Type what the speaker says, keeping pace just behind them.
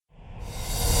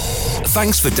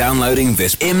Thanks for downloading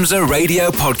this IMSA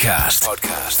Radio podcast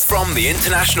from the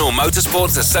International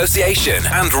Motorsports Association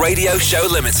and Radio Show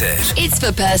Limited. It's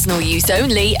for personal use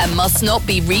only and must not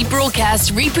be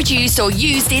rebroadcast, reproduced or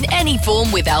used in any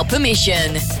form without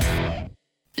permission.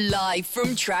 Live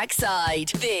from trackside,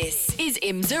 this is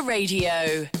IMSA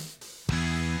Radio.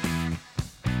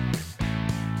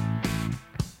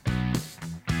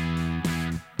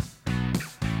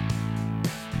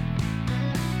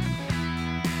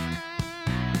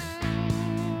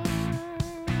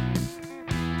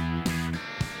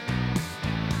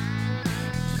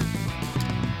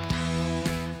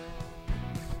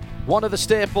 One of the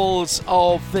staples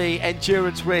of the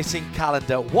endurance racing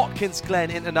calendar, Watkins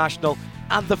Glen International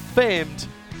and the famed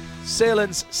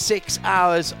Salins 6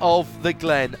 Hours of the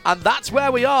Glen. And that's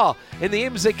where we are in the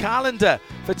IMSA calendar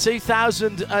for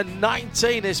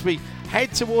 2019 as we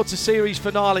head towards a series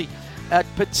finale at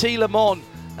Petit Le Mans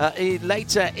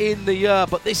later in the year.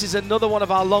 But this is another one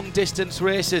of our long distance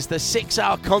races, the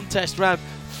 6-hour contest round,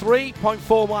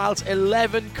 3.4 miles,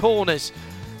 11 corners.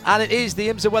 And it is the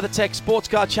IMSA WeatherTech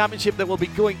Sportscar Championship that will be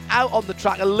going out on the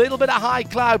track. A little bit of high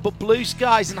cloud, but blue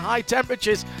skies and high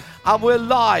temperatures. And we're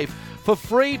live for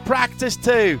free practice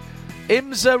 2.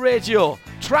 IMSA Radio,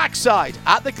 trackside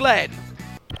at the Glen.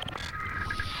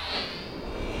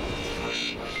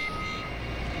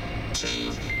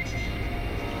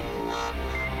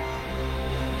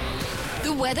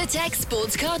 The WeatherTech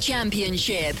Sportscar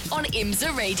Championship on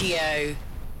IMSA Radio.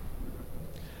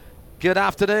 Good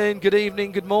afternoon, good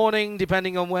evening, good morning,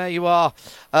 depending on where you are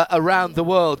around the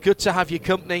world. Good to have your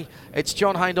company. It's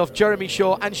John Hindhaugh, Jeremy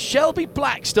Shaw and Shelby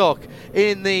Blackstock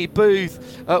in the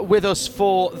booth with us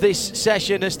for this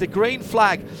session as the green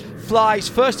flag flies.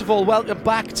 First of all, welcome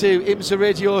back to IMSA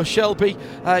Radio, Shelby.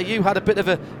 You had a bit of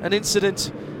an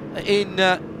incident in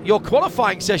your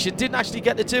qualifying session, didn't actually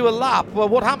get to do a lap. Well,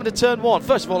 what happened to turn 1?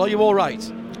 First of all, are you all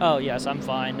right? Oh, yes, I'm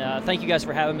fine. Thank you guys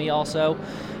for having me also.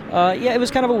 Yeah, it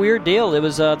was kind of a weird deal. It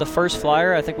was the first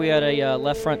flyer. I think we had a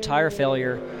left front tire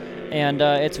failure, and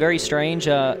it's very strange.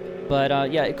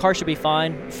 But yeah, the car should be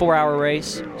fine. 4-hour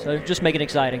race, so just make it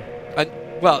exciting. And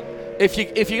well, if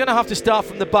you're going to have to start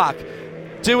from the back,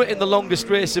 do it in the longest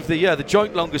race of the year, the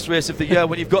joint longest race of the year,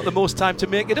 when you've got the most time to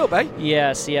make it up, eh?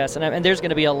 Yes, and there's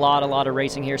going to be a lot of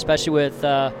racing here, especially with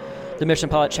the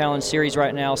Michelin Pilot Challenge Series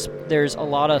right now. There's a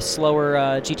lot of slower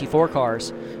GT4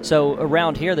 cars. So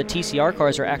around here, the TCR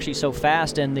cars are actually so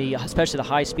fast, and especially the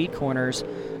high-speed corners,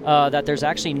 that there's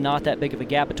actually not that big of a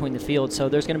gap between the fields. So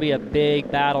there's going to be a big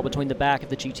battle between the back of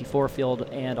the GT4 field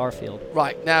and our field.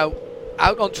 Right, now,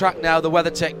 out on track now, the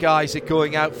WeatherTech guys are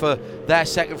going out for their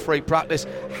second free practice.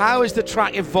 How is the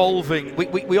track evolving?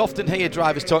 We often hear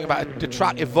drivers talking about the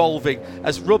track evolving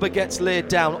as rubber gets laid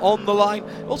down on the line.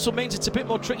 It also means it's a bit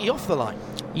more tricky off the line.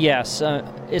 Yes,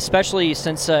 especially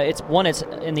since it's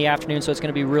in the afternoon, so it's going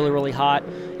to be really, really hot.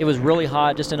 It was really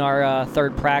hot just in our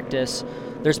third practice.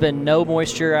 There's been no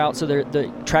moisture out, so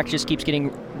the track just keeps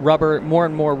getting more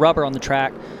and more rubber on the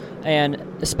track. And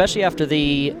especially after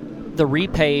the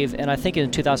repave, and I think in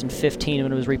 2015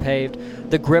 when it was repaved,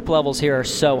 the grip levels here are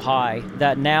so high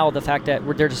that now the fact that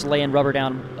they're just laying rubber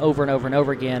down over and over and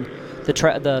over again,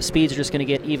 the speeds are just going to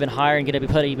get even higher and going to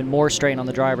be putting even more strain on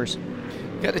the drivers.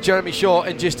 Get to Jeremy Shaw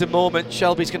in just a moment.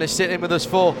 Shelby's going to sit in with us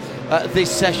for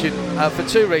this session for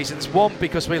 2 reasons. One,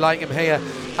 because we like him here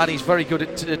and he's very good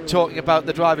at talking about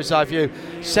the driver's eye view.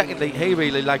 Secondly, he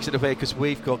really likes it away because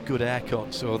we've got good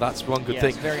aircon, so that's one good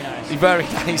thing. Very nice. Very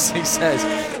nice, he says.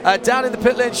 Down in the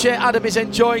pit lane, Shea Adam is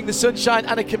enjoying the sunshine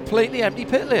and a completely empty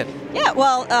pit lane. Yeah,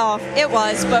 well, it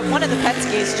was, but one of the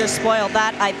Penske's just spoiled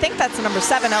that. I think that's the number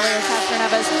 7, Elliot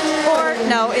Castroneves, or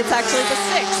no, it's actually the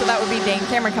 6, so that would be Dane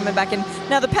Cameron coming back in.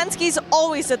 Now, the Penske's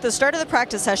always at the start of the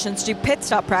practice sessions do pit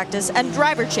stop practice and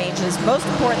driver changes, most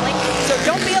importantly, so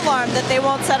don't be alarmed that they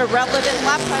won't set a relevant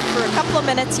lap time for a couple of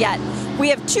minutes yet. We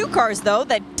have 2 cars, though,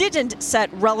 that didn't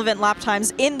set relevant lap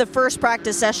times in the first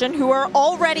practice session who are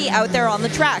already out there on the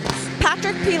track.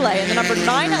 Patrick Pilet in the number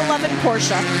 911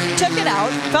 Porsche took it out,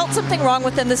 felt something wrong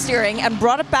within the steering, and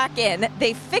brought it back in.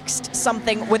 They fixed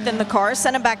something within the car,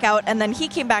 sent it back out, and then he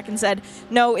came back and said,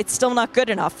 no, it's still not good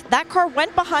enough. That car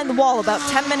went behind the wall about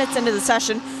 10 minutes into the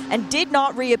session and did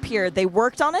not reappear. They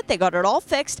worked on it, they got it all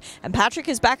fixed, and Patrick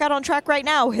is back out on track right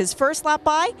now. His first lap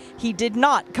by, he did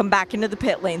not come back into the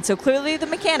pit lane. So clearly the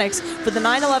mechanics for the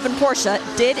 911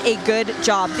 Porsche did a good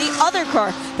job. The other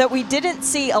car that we didn't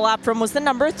see a lap from was the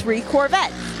number 3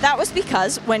 Corvette. That was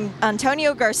because when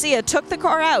Antonio Garcia took the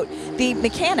car out, the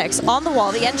mechanics on the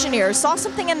wall, the engineers, saw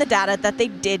something in the data that they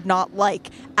did not like.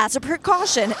 As a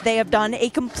precaution, they have done a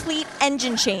complete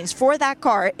engine change for that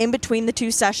car in between the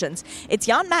two sessions. It's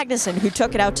Jan Magnussen who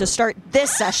took it out to start this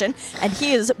session, and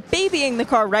he is babying the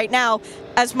car right now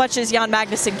as much as Jan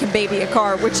Magnussen can baby a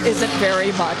car, which isn't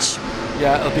very much.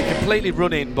 Yeah, it'll be completely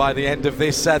running by the end of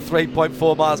this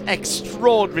 3.4 miles.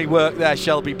 Extraordinary work there,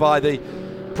 Shelby, by the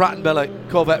Pratt & Miller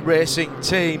Corvette Racing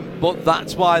team, but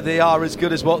that's why they are as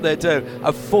good as what they do.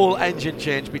 A full engine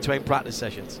change between practice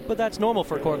sessions. But that's normal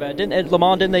for Corvette. At Le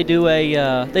Mans, didn't they do they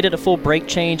did a full brake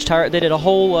change, tire? They did a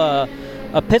whole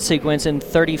a pit sequence in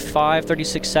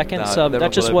 36 seconds.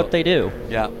 That's just what they do.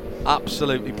 Yeah,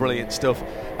 absolutely brilliant stuff.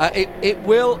 It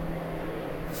will,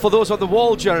 for those on the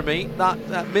wall, Jeremy,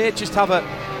 that may just have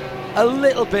a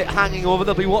little bit hanging over.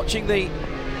 They'll be watching the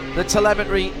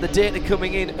telemetry, the data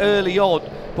coming in early on.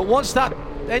 But once that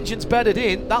engine's bedded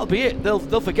in, that'll be it.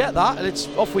 They'll forget that, and it's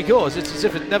off we go. It's as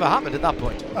if it never happened at that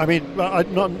point. I mean,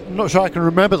 I'm not sure I can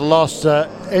remember the last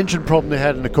engine problem they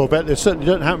had in a Corvette. They certainly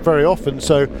don't happen very often.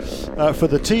 So for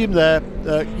the team there,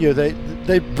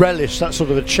 they relish that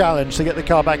sort of a challenge to get the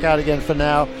car back out again for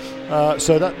now.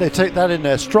 So that they take that in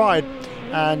their stride.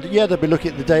 And yeah, they'll be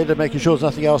looking at the data, making sure there's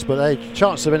nothing else. But hey,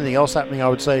 chances of anything else happening, I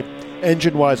would say,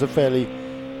 engine-wise, are fairly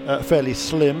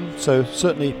slim. So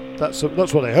certainly that's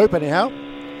what I hope anyhow.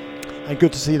 And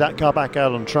good to see that car back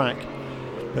out on track.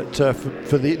 But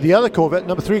for the other Corvette,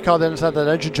 number 3 car then has had that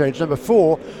engine change. Number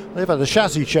 4, they've had a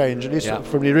chassis change, at least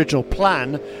from the original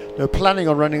plan. They were planning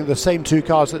on running the same 2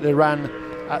 cars that they ran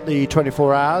at the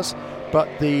 24 hours, but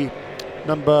the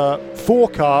number 4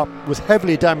 car was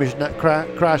heavily damaged in that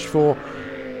crash for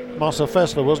Marcel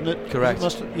Fessler, wasn't it? Correct.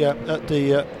 At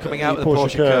the coming out of the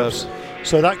Porsche curves.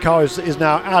 So that car is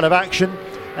now out of action,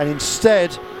 and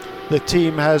instead the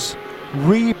team has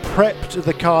re-prepped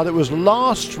the car that was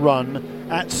last run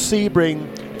at Sebring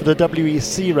for the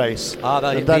WEC race.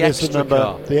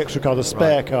 The extra car, the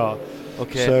spare car.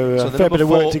 Okay. So a fair bit of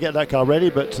work to get that car ready,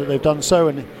 but they've done so.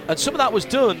 And some of that was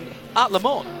done at Le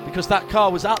Mans, because that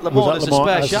car was at Le Mans as a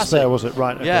spare chassis. Was it?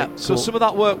 Right. Okay, yeah, cool. So some of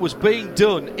that work was being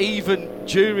done even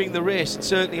during the race, and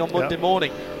certainly on Monday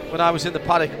morning when I was in the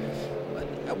paddock.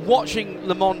 Watching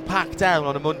Le Mans pack down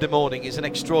on a Monday morning is an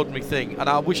extraordinary thing, and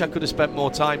I wish I could have spent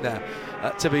more time there,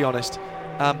 to be honest.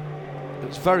 It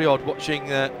was very odd watching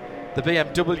the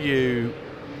BMW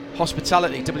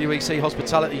hospitality, WEC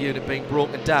hospitality unit being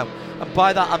broken down, and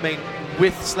by that I mean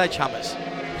with sledgehammers,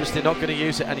 because they're not going to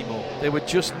use it anymore. They were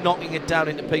just knocking it down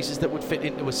into pieces that would fit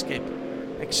into a skip.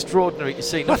 Extraordinary to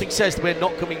see. Nothing says we're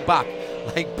not coming back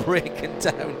like breaking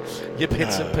down your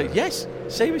bits and pieces. Yes,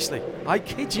 seriously, I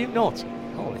kid you not.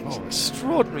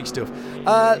 Extraordinary stuff.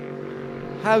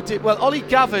 Ollie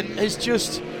Gavin has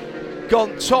just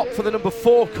gone top for the number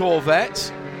 4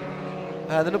 Corvette.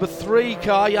 The number 3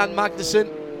 car, Jan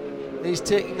Magnussen, is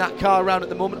taking that car around at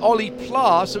the moment. Ollie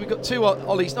Pla, so we've got 2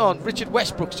 Ollies. Richard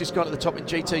Westbrook's just gone to the top in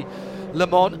GT Le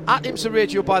Mans. At IMSA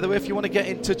Radio, by the way, if you want to get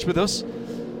in touch with us.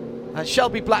 And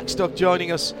Shelby Blackstock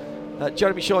joining us.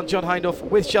 Jeremy Shaw and John Hindhoff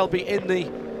with Shelby in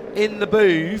the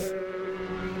booth.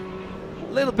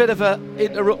 A little bit of an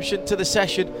interruption to the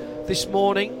session this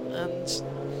morning, and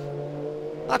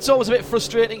that's always a bit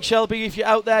frustrating, Shelby. If you're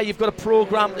out there, you've got a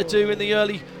programme to do in the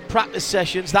early practice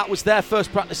sessions. That was their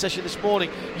first practice session this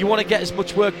morning. You want to get as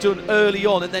much work done early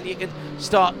on, and then you can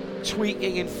start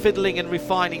tweaking and fiddling and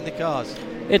refining the cars.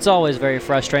 It's always very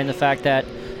frustrating, the fact that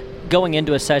going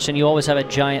into a session, you always have a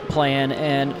giant plan,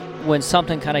 and when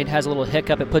something kind of has a little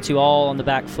hiccup, it puts you all on the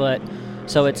back foot.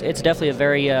 So it's definitely a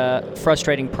very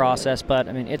frustrating process, but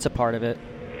I mean, it's a part of it.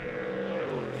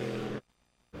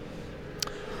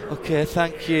 Okay,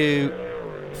 thank you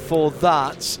for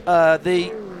that.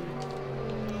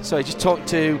 Just talking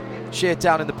to Shea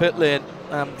down in the pit lane.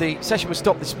 The session was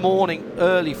stopped this morning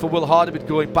early for Will Hardaway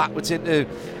going backwards into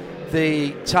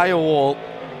the tyre wall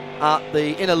at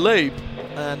the inner loop,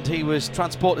 and he was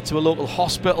transported to a local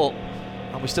hospital,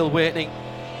 and we're still waiting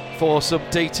for some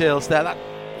details there. That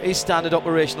is standard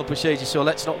operational procedure, so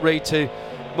let's not read too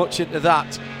much into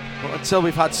that. But until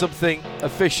we've had something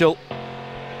official,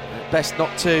 best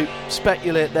not to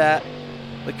speculate there.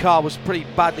 The car was pretty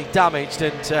badly damaged,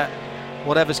 and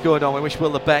whatever's going on, we wish Will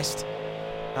the best.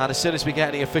 And as soon as we get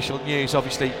any official news,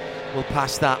 obviously, we'll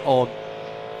pass that on.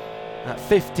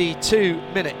 52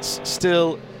 minutes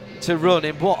still to run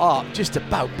in what are just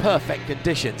about perfect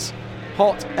conditions.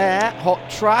 Hot air,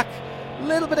 hot track. A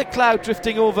little bit of cloud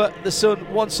drifting over the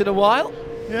sun once in a while.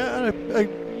 Yeah, and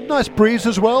a nice breeze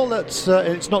as well. It's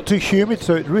not too humid,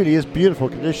 so it really is beautiful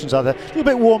conditions out there. A little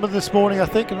bit warmer this morning, I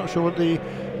think. I'm not sure what the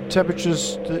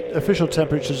temperatures, the official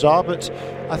temperatures are, but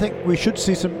I think we should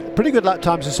see some pretty good lap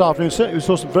times this afternoon. Certainly we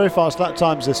saw some very fast lap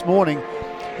times this morning.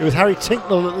 It was Harry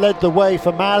Tinknell that led the way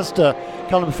for Mazda.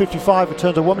 Car number 55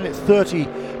 returned to 1 minute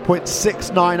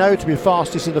 30.690 to be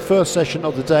fastest in the first session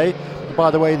of the day. And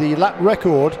by the way, the lap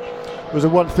record was a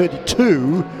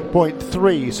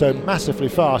 132.3, so massively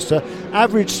faster.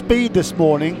 Average speed this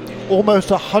morning,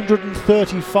 almost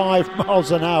 135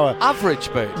 miles an hour. Average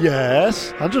speed?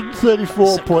 Yes,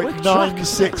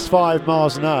 134.965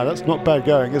 miles an hour. That's not bad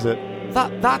going, is it?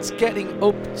 That's getting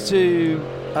up to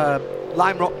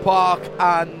Lime Rock Park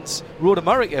and Road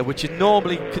America, which are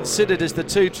normally considered as the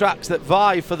two tracks that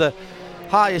vie for the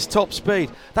highest top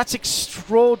speed. That's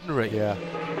extraordinary. Yeah.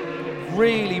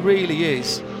 Really, really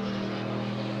is.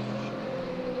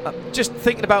 Just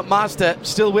thinking about Mazda,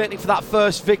 still waiting for that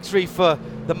first victory for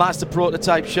the Mazda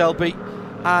prototype Shelby,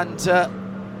 and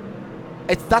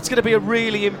that's going to be a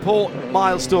really important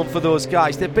milestone for those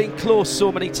guys. They've been close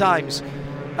so many times,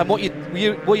 and what you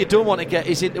don't want to get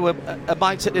is into a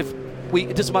mindset of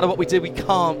it doesn't matter what we do, we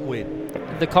can't win.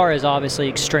 The car is obviously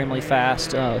extremely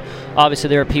fast. Obviously,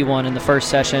 they're a P1 in the first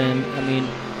session. I mean,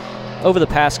 over the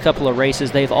past couple of races,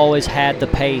 they've always had the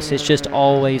pace. It's just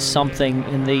always something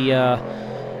in the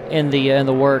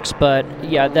works. But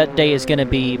yeah, that day is going to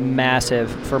be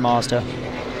massive for Mazda.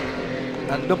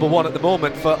 And number one at the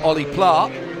moment for Ollie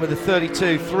Platt with a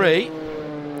 32.3.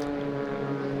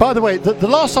 By the way, the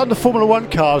last time the Formula One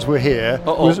cars were here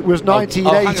was 1980.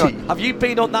 Hang on. Have you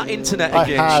been on that internet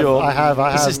again, Sean? I have.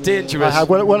 This is dangerous. I have.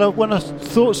 When I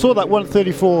saw that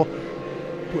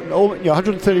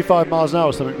 135 miles an hour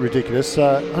or something ridiculous,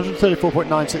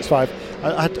 134.965,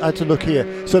 I had to look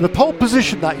here. So the pole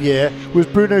position that year was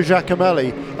Bruno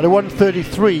Giacomelli at a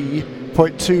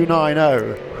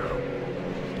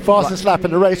 133.290. Fastest lap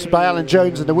in the race by Alan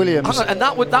Jones and the Williams. Hang on, and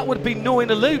that would be no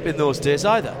inner loop in those days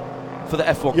either for the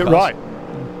F1 You're cars. right.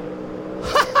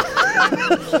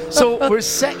 So we're a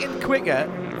second quicker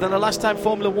than the last time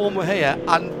Formula One were here,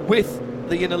 and with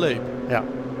the inner loop. Yeah.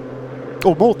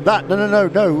 Oh, more than that. No.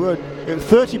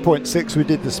 30.6 we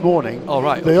did this morning. Oh,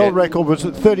 right. The old record was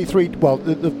at 33. Well,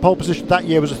 the pole position that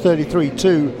year was a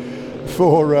 33.2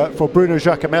 for Bruno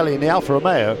Giacomelli in the Alfa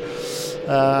Romeo.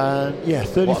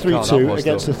 33.2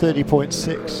 against the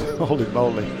 30.6. Holy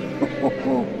moly.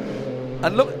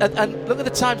 And look at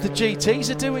the times the GTs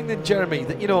are doing then, Jeremy.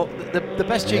 That, you know, the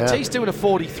best GT's doing a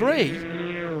 43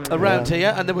 around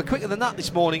here, and they were quicker than that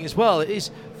this morning as well. It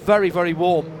is very, very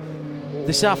warm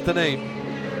this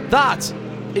afternoon. That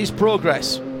is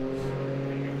progress.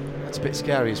 That's a bit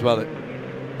scary as well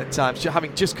at times,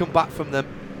 having just come back from the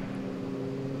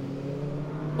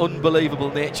unbelievable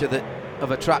nature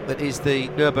of a track that is the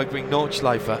Nürburgring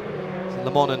Nordschleife.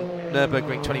 Le Mans and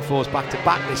Nürburgring 24s back to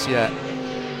back this year.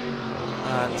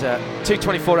 And two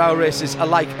 24-hour races are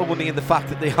like only in the fact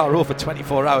that they are over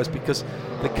 24 hours, because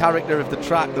the character of the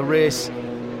track, the race,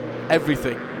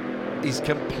 everything is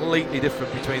completely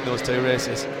different between those two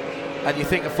races. And you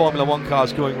think of Formula One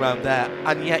cars going around there,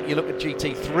 and yet you look at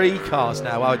GT3 cars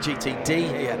now, our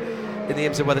GTD here in the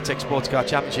IMSA WeatherTech Sportscar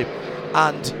Championship,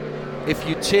 and if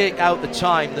you take out the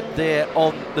time that they're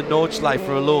on the Nordschleife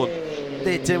alone,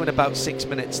 they're doing about 6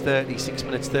 minutes 30, 6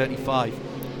 minutes 35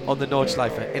 on the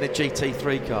Nordschleife in a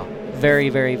GT3 car. Very,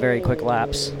 very, very quick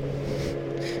laps.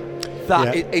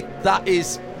 That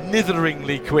is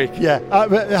nitheringly quick. Yeah,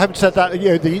 having said that, you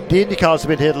know, the Indy cars have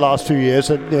been here the last few years,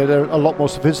 and you know, they're a lot more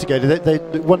sophisticated. They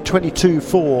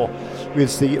 122.4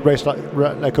 with the race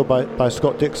record by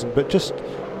Scott Dixon, but just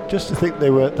to think they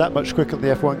were that much quicker than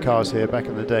the F1 cars here back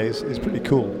in the days is pretty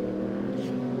cool.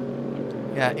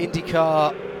 Yeah,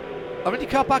 IndyCar. Are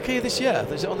IndyCar back here this year?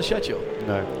 Is it on the schedule?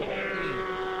 No.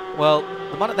 Well,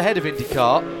 the man at the head of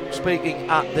IndyCar, speaking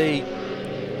at the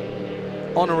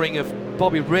honouring of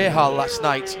Bobby Rahal last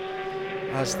night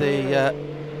as the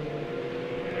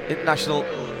International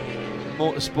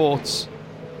Motorsports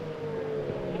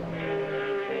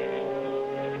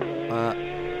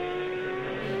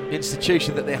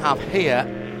institution that they have here,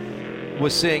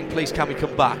 was saying, please can we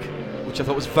come back, which I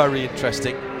thought was very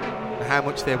interesting, and how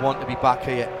much they want to be back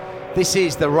here. This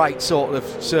is the right sort of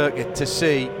circuit to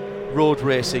see road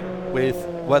racing with,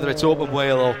 whether it's open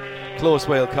wheel or closed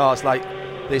wheel cars like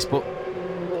this, but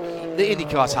the Indy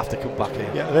cars have to come back here.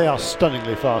 Yeah, they are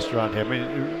stunningly fast around here. I mean,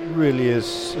 it really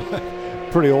is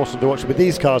pretty awesome to watch, but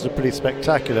these cars are pretty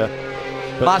spectacular.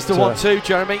 But, Mazda 1-2,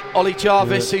 Jeremy. Ollie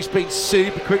Jarvis, who's been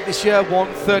super quick this year,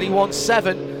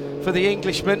 1:31.7 for the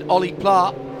Englishman. Ollie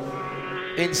Platt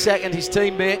in second, his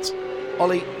teammate.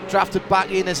 Ollie drafted back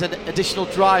in as an additional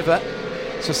driver.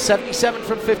 So 77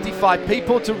 from 55.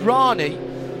 Pipo Derani,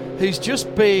 who's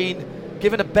just been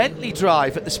given a Bentley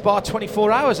drive at the Spa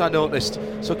 24 Hours, I noticed.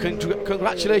 So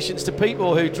congratulations to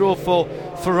people who drove for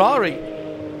Ferrari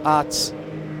at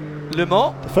Le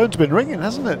Mans. The phone's been ringing,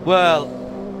 hasn't it? Well,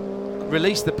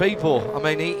 release the people. I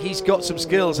mean, he's got some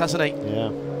skills, hasn't he?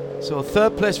 Yeah. So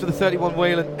third place for the 31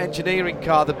 Whelen engineering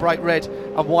car, the bright red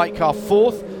and white car.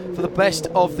 Fourth for the best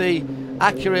of the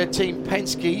Acura Team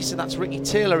Penske's, and that's Ricky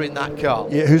Taylor in that car.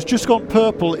 Yeah, who's just gone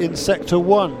purple in Sector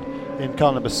 1 in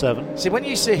car number 7. See, when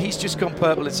you say he's just gone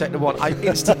purple in Sector 1, I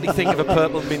instantly think of a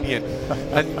purple minion.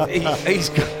 And he's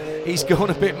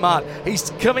gone a bit mad. He's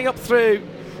coming up through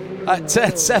at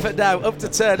turn 7 now, up to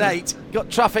turn 8. Got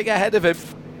traffic ahead of him.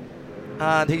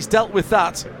 And he's dealt with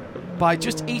that by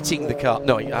just eating the car.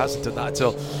 No, he hasn't done that at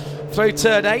all. Through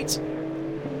turn 8.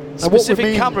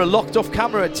 Specific camera locked off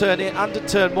camera at turn 8 and at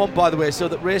turn 1, by the way, so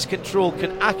that race control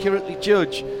can accurately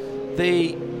judge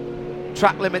the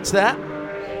track limits there.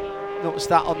 Notice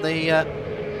that on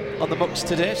the mucks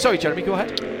today. Sorry, Jeremy, go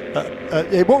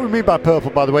ahead. What we mean by purple,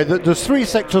 by the way, there's 3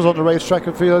 sectors on the racetrack,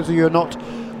 and for those of you who are not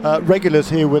regulars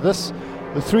here with us,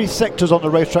 the 3 sectors on the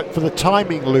racetrack for the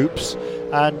timing loops.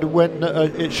 And when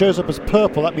it shows up as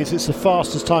purple, that means it's the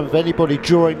fastest time of anybody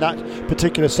during that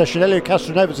particular session. Elio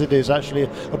Castroneves it is actually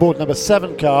aboard number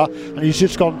 7 car, and he's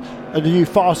just gone the new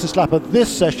fastest lap of this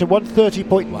session,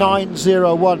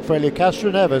 1:30.901 for Elio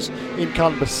Castroneves in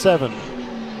car number 7.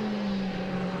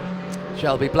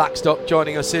 Shelby Blackstock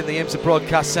joining us in the IMSA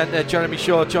Broadcast Centre. Jeremy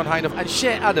Shaw, John Hindhaugh and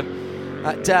Shea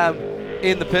Adam down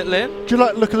in the pit lane. Do you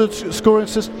like look at the scoring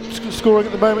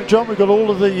at the moment, John? We've got all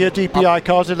of the DPI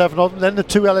cars, 11 of them, then the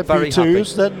 2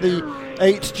 LMP2s, then the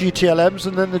 8 GTLMs,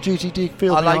 and then the GTD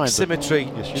field I behind like symmetry,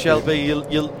 yes, Shelby.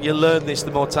 You'll learn this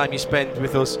the more time you spend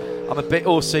with us. I'm a bit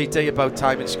OCD about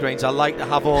timing screens. I like to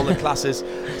have all the classes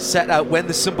set out. When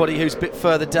there's somebody who's a bit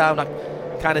further down, I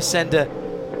kind of send a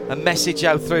message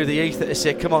out through the ether to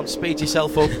say, come on, speed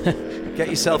yourself up, get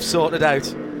yourself sorted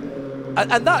out.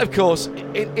 And that, of course,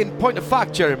 in point of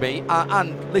fact, Jeremy,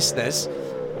 and listeners,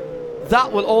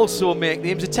 that will also make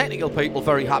the IMSA technical people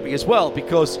very happy as well,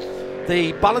 because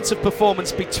the balance of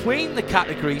performance between the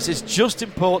categories is just as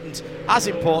important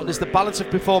as the balance of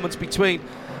performance between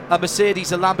a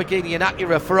Mercedes, a Lamborghini, an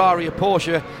Acura, a Ferrari, a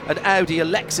Porsche, an Audi, a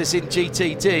Lexus in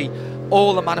GTD,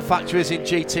 all the manufacturers in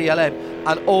GTLM,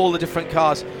 and all the different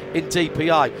cars in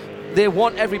DPI. They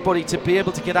want everybody to be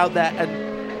able to get out there, and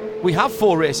we have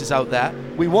 4 races out there.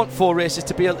 We want 4 races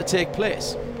to be able to take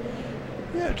place.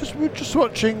 Yeah, we're just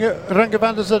watching Renger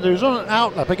van der Zande. He was on an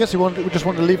outlap. I guess he just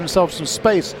wanted to leave himself some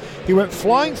space. He went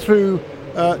flying through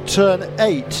turn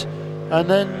 8 and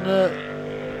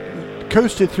then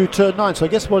coasted through turn 9. So I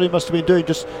guess what he must have been doing,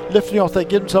 just lifting off there,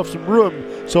 give himself some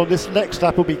room. So on this next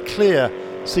lap will be clear.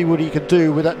 See what he can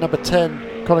do with that number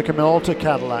 10 Konica Minolta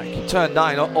Cadillac. Turn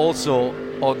 9 also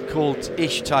on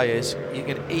cold-ish tyres, you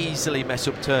can easily mess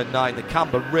up turn 9. The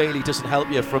camber really doesn't help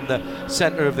you from the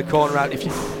centre of the corner out. If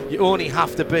you only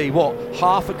have to be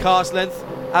half a car's length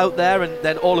out there, and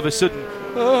then all of a sudden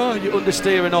you're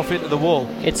understeering off into the wall.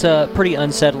 It's a pretty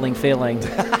unsettling feeling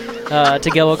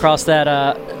to go across that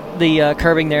the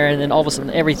curbing there, and then all of a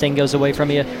sudden everything goes away from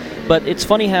you. But it's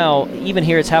funny how even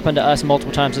here it's happened to us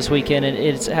multiple times this weekend, and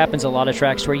it happens a lot of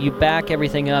tracks where you back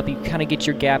everything up, you kind of get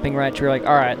your gapping right, you're like,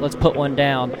 all right, let's put one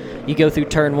down. You go through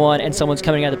turn 1 and someone's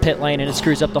coming out of the pit lane and it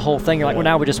screws up the whole thing. You're like, well,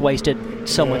 now we just wasted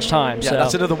so much time. Yeah, so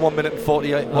that's another 1 minute and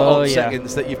 48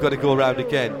 seconds that you've got to go around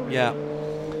again. Yeah.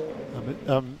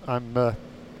 I'm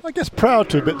I guess proud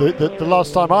to admit that the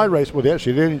last time I raced,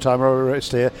 the only time I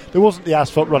raced here, there wasn't the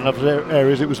asphalt run up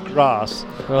areas, it was grass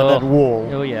and then wall.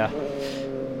 Oh yeah.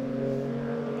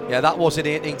 Yeah, that was in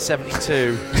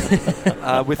 1872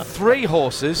 with 3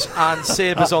 horses and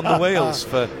sabres on the wheels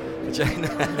for Jane.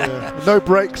 No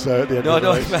brakes though at the end of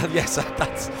the race. Well, yes,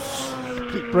 that's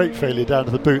brake failure down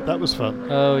to the boot. That was fun.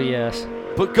 Oh yes.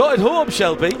 But got it home,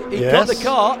 Shelby. He got the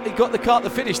car. He got the car to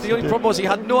finish. The only problem was he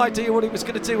had no idea what he was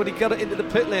going to do when he got it into the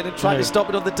pit lane and tried to stop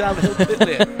it on the downhill pit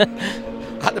lane.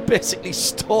 Had to basically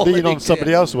stall it. Lean on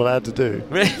somebody else, what I had to do.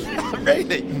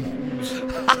 Really?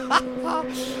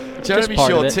 Jeremy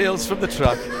Shaw, Tales from the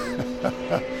Truck.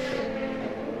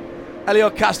 Elio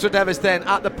Castroneves then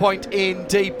at the point in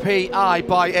DPI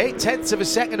by 0.8 of a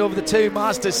second over the 2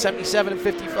 Masters, 77 and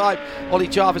 55. Ollie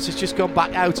Jarvis has just gone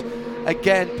back out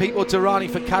again. Pipo Derani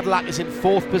for Cadillac is in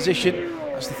 4th position.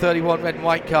 That's the 31 red and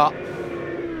white car.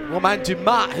 Romain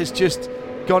Dumas has just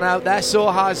gone out there.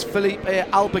 So has Felipe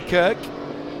Albuquerque.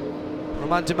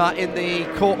 Romain Dumas in the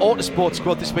Core Autosport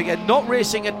squad this weekend, not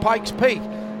racing at Pikes Peak.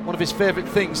 One of his favourite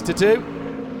things to do.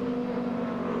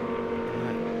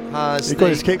 He got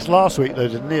his kicks last week though,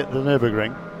 didn't he, at the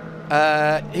Nürburgring?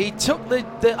 He took the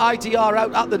IDR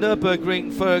out at the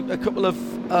Nürburgring for a couple of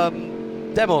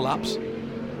demo laps,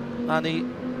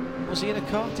 and was he in a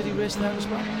car? Did he race there as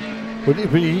well?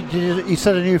 He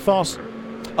set a new fast.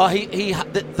 Oh,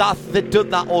 they'd done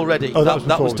that already. Oh,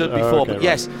 that was done before. Okay, but right.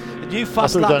 yes, a new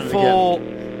fast lap for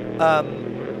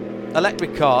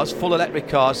electric cars, full electric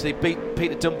cars. They beat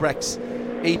Peter Dumbrecht's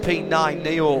EP9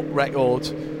 Neo record.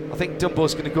 I think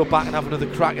Dumbo's going to go back and have another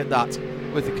crack at that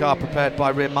with the car prepared by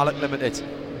Ray Mallock Limited.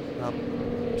 I'm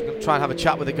going to try and have a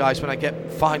chat with the guys when I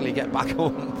finally get back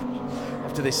home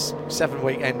after this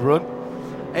 7-week end run.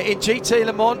 In GT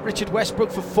Le Mans, Richard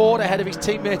Westbrook for Ford ahead of his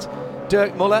teammate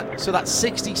Dirk Muller. So that's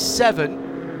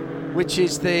 67, which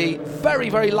is the very,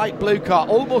 very light blue car.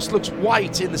 Almost looks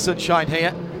white in the sunshine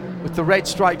here with the red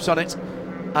stripes on it.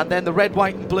 And then the red,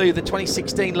 white and blue, the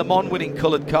 2016 Le Mans winning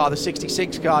coloured car, the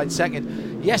 66 car in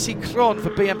second. Jesse Krohn for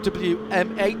BMW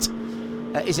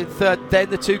M8 is in third. Then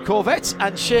the two Corvettes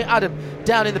and Shea Adam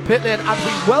down in the pit lane. And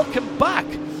we welcome back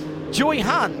Joey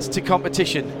Hand to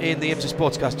competition in the IMSA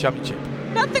Sportscar Championship.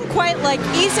 Nothing quite like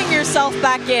easing yourself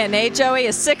back in, eh, Joey?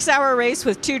 A 6-hour race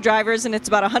with 2 drivers, and it's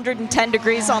about 110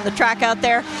 degrees on the track out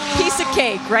there. Piece of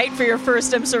cake, right, for your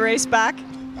first IMSA race back?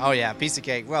 Oh, yeah, piece of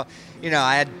cake. Well,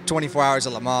 I had 24 hours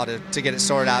at Le Mans to get it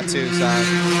sorted out, too. So,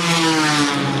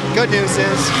 good news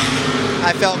is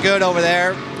I felt good over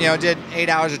there. Did 8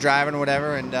 hours of driving or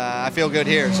whatever, and I feel good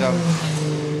here. So,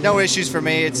 no issues for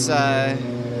me. It's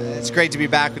great to be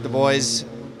back with the boys.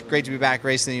 Great to be back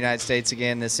racing in the United States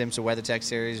again, this IMSA WeatherTech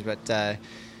series. But,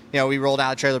 we rolled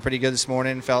out the trailer pretty good this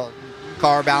morning. Felt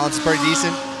car balance is pretty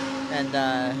decent.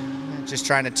 And just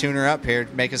trying to tune her up here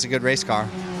to make us a good race car.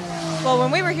 Well,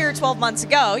 when we were here 12 months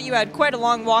ago, you had quite a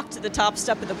long walk to the top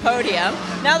step of the podium.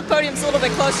 Now the podium's a little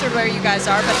bit closer to where you guys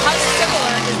are, but how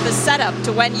similar is the setup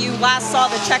to when you last saw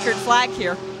the checkered flag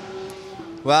here?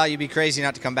 Well, you'd be crazy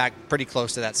not to come back pretty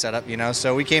close to that setup,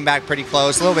 So we came back pretty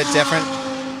close, a little bit different.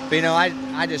 But,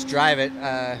 I just drive it,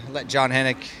 let John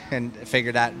Hennick and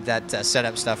figure that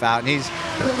setup stuff out. And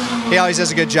he always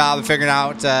does a good job of figuring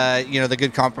out, the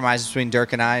good compromise between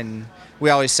Dirk and I. And we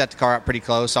always set the car up pretty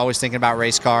close, always thinking about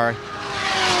race car.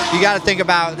 You got to think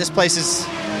about, this place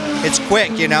it's quick,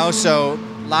 so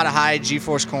a lot of high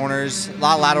G-force corners, a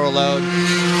lot of lateral load.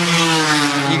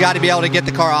 You got to be able to get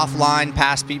the car offline,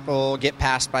 pass people, get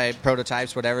passed by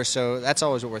prototypes, whatever. So that's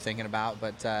always what we're thinking about.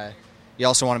 But you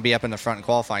also want to be up in the front in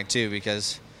qualifying too,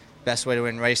 because best way to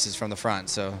win races from the front.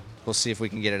 So we'll see if we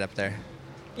can get it up there.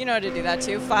 You know how to do that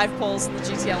too. 5 poles in the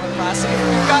GTL and Classic.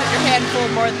 You've got your handful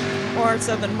more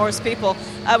so than most people.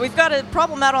 We've got a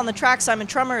problem out on the track. Simon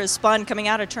Trummer is spun coming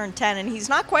out of turn 10, and he's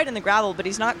not quite in the gravel, but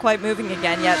he's not quite moving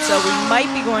again yet, so we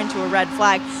might be going to a red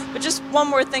flag. But just one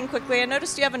more thing quickly. I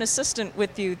noticed you have an assistant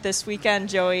with you this weekend,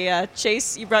 Joey.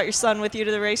 Chase, you brought your son with you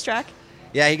to the racetrack?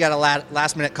 Yeah, he got a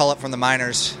last-minute call-up from the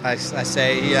minors, I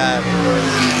say. He's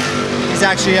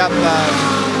actually up.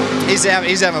 He's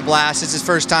having a blast. It's his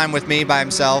first time with me by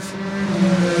himself,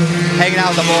 hanging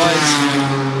out with the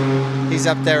boys. He's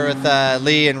up there with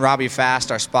Lee and Robbie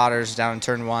Fast, our spotters, down in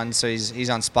turn 1, so he's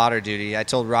on spotter duty. I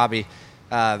told Robbie,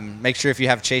 make sure if you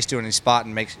have Chase doing any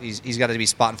spotting, he's got to be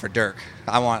spotting for Dirk.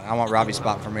 I want Robbie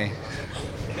spotting for me.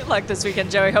 Good luck this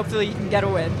weekend, Joey. Hopefully you can get a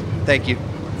win. Thank you.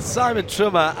 Simon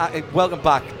Trummer, welcome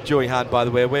back, Joey Hand, by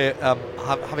the way. We're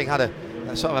having had a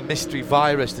sort of a mystery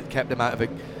virus that kept him out of a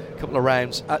couple of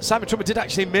rounds. Simon Trummer did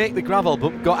actually make the gravel,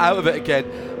 but got out of it again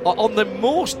on the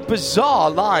most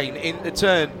bizarre line in the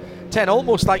turn 10,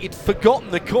 almost like he'd forgotten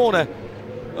the corner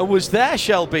and was there.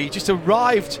 Shelby just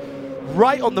arrived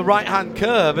right on the right-hand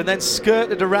curve and then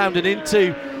skirted around and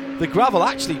into the gravel.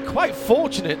 Actually, quite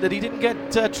fortunate that he didn't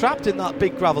get trapped in that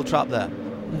big gravel trap there.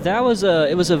 It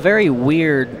was a very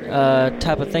weird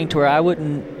type of thing to where I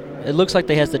wouldn't. It looks like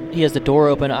he has the door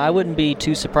open. I wouldn't be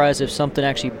too surprised if something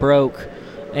actually broke,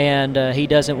 and he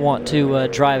doesn't want to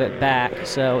drive it back.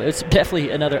 So it's definitely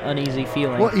another uneasy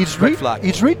feeling. Well, he's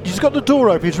got the door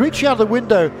open. He's reaching out the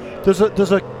window. There's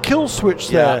a kill switch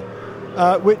there,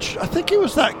 which I think it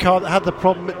was that car that had the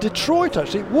problem at Detroit.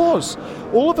 Actually, it was.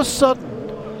 All of a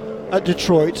sudden, at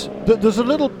Detroit, there's a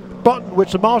little button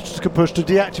which the masters can push to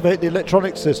deactivate the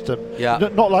electronic system. Yeah.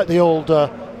 Not like the old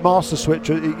master switch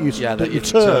that you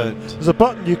turn. There's a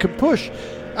button you can push,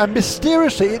 and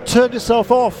mysteriously it turned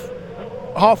itself off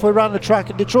halfway around the track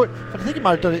in Detroit. I think it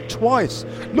might have done it twice.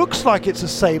 Looks like it's the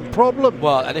same problem.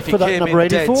 Well, and if for it that came number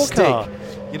in 84 dead car.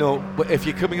 stick, if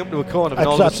you're coming up to a corner and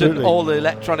all of a sudden all the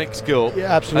electronics go,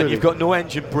 and you've got no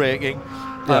engine braking,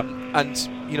 and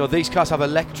these cars have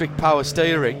electric power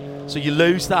steering, so you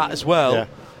lose that as well.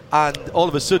 and all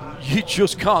of a sudden you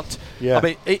just can't. Yeah. I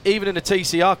mean, even in a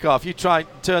TCR car, if you try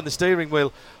and turn the steering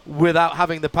wheel without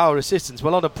having the power assistance,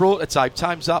 well, on a prototype,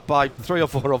 times that by 3 or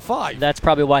 4 or 5. That's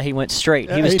probably why he went straight.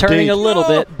 He Yeah, was he turning did. a little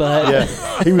bit, but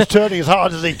Yeah, he was turning as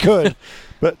hard as he could.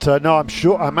 But no,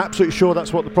 I'm absolutely sure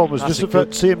that's what the problem was. That's Just a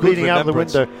good- to see him good leaning out of the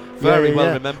window. Very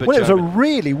well remembered, Well, it was a Jeremy.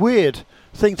 really weird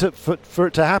thing for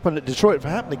it to happen at Detroit. If it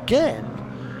happened again,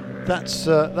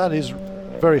 that is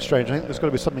very strange. I think there's got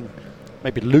to be something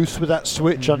maybe loose with that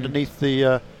switch underneath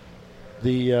the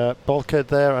bulkhead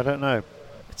there. I don't know.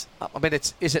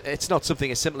 It's not something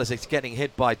as simple as it's getting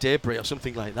hit by debris or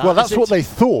something like that. Well, that's what they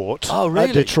thought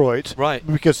at Detroit, right?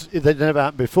 Because it never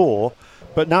happened before,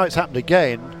 but now it's happened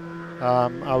again.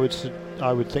 I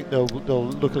would think they'll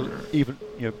look even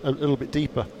a little bit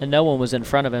deeper. and no one was in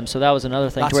front of him, so that was another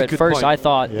thing. That's Where a at good first point. I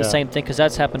thought Yeah. the same thing, because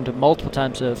that's happened multiple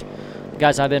times of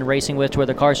guys I've been racing with, to where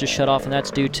the cars just shut off, and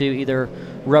that's due to either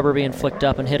rubber being flicked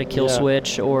up and hit a kill Yeah.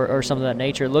 switch or something of that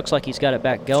nature. It looks like he's got it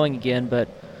back going again, but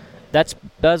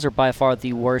those are by far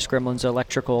the worst gremlins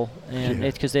electrical, and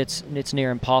because it's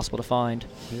near impossible to find.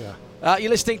 Yeah.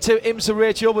 You're listening to IMSA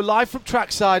Radio. We're live from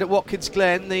trackside at Watkins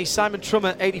Glen. The Simon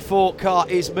Trummer 84 car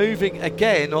is moving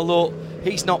again, although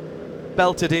he's not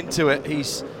belted into it.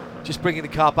 He's just bringing the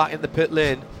car back in the pit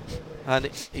lane, and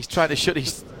he's trying to shut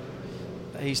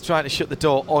the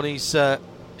door on his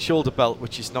shoulder belt,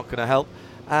 which is not going to help.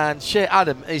 And Shea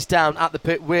Adam is down at the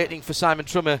pit waiting for Simon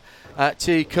Trummer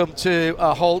to come to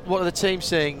a halt. What are the teams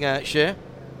saying, Shea?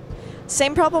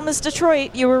 Same problem as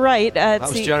Detroit. You were right. That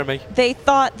was Jeremy. They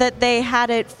thought that they had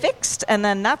it fixed, and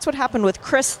then that's what happened with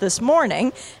Chris this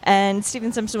morning. And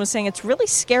Steven Simpson was saying it's really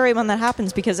scary when that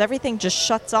happens because everything just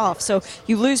shuts off. So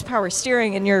you lose power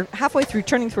steering, and you're halfway through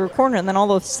turning through a corner, and then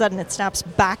all of a sudden it snaps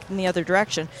back in the other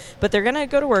direction. But they're going to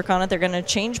go to work on it. They're going to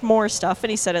change more stuff.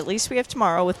 And he said at least we have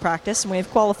tomorrow with practice, and we have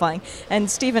qualifying.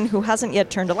 And Steven, who hasn't yet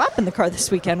turned a lap in the car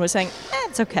this weekend, was saying,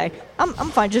 it's okay. I'm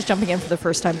fine just jumping in for the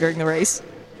first time during the race.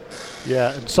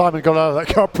 Yeah, and Simon got out of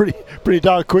that car pretty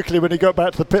darn quickly when he got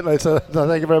back to the pit lane. So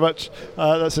thank you very much.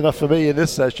 That's enough for me in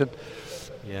this session.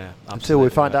 Yeah, until we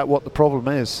find out what the problem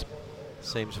is.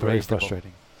 Seems very reasonable.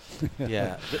 frustrating.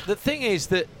 Yeah, the thing is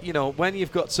that when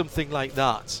you've got something like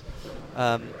that,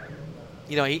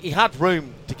 he had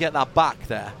room to get that back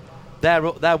there.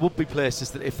 There would be places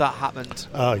that if that happened,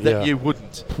 that you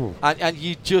wouldn't, and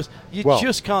you just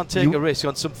can't take a risk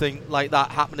on something like that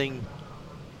happening.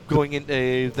 Going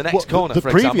into the next corner, the for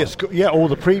previous example. or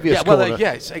the previous corner. Corner.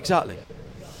 Yes, exactly.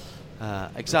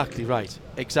 Exactly right.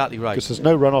 Because there's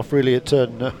no runoff really at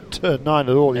turn 9 at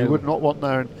all. You would not want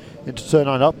there into turn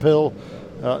 9 uphill.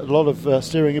 A lot of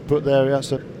steering input there.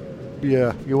 So,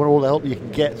 you want all the help you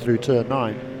can get through turn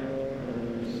 9.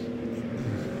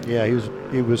 Yeah,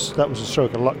 he was. That was a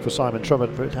stroke of luck for Simon Trummer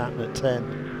for it to happen at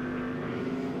 10.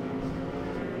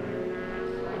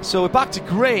 So we're back to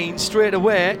green straight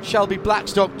away. Shelby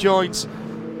Blackstock joins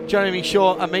Jeremy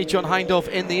Shaw and me, John Hindhaugh,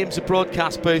 in the IMSA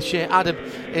broadcast booth. Shea Adam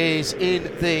is in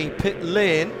the pit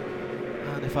lane.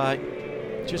 And if I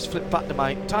just flip back to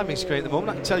my timing screen at the moment,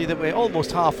 I can tell you that we're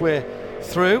almost halfway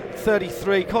through.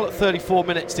 33, call it 34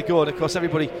 minutes to go. And of course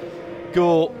everybody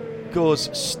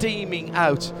goes steaming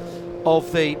out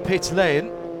of the pit lane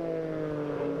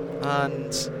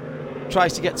and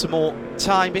tries to get some more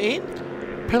time in.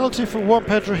 Penalty for Juan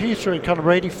Pedrahita in car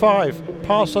number 85.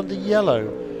 Pass under yellow.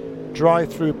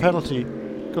 Drive-through penalty.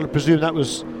 Got to presume that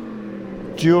was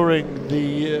during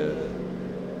the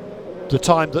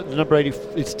time that the number 80,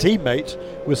 his teammate,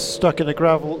 was stuck in a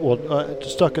gravel, or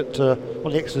stuck at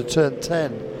on the exit of turn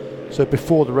 10. So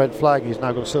before the red flag, he's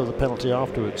now got to serve the penalty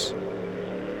afterwards.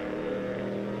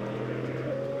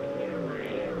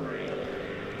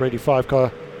 The 85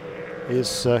 car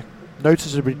is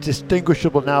noticeably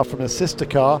distinguishable now from a sister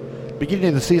car. Beginning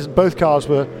of the season, both cars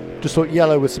were just sort of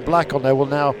yellow with some black on there. Well,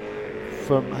 now,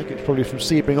 I think it's probably from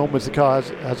Sebring onwards, the car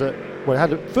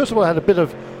first of all, it had a bit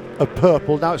of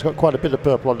purple. Now it's got quite a bit of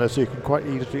purple on there, so you can quite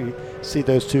easily see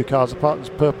those two cars apart.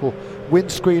 There's purple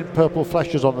windscreen, purple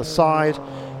flashes on the side,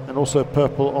 and also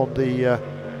purple on the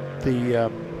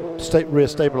rear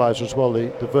stabilizer as well,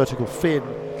 the vertical fin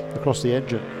across the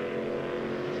engine.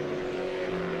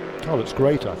 Oh, looks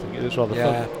great, I think. It is rather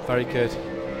fun. Yeah, very good.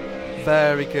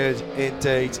 Very good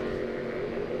indeed.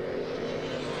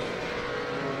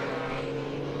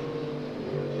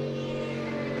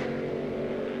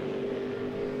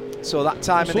 So that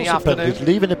time in the afternoon. He's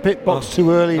leaving the pit box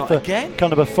too early for again?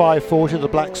 kind of a 540, the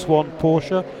Black Swan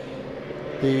Porsche.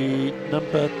 The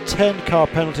number 10 car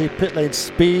penalty, pit lane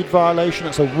speed violation.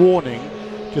 That's a warning,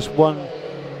 just 1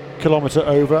 kilometre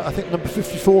over. I think number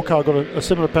 54 car got a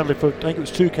similar penalty for, I think it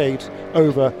was 2Ks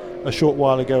over a short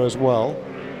while ago as well.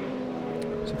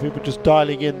 So people just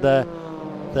dialing in their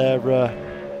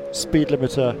speed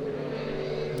limiter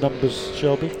numbers,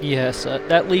 Shelby. Yes,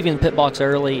 that leaving the pit box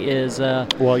early is a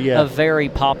very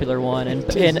popular one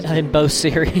in both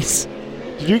series.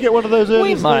 Did you get one of those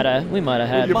early? We might have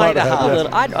had. You might have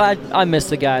had. I missed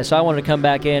the guy, so I wanted to come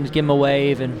back in, give him a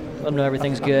wave, and let him know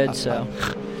everything's good. So.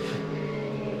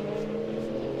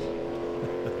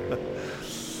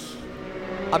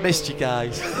 I missed you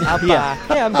guys. I'm back.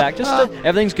 Yeah, I'm back. Just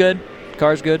everything's good.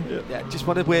 Car's good. Yeah, just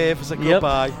want to wave as I go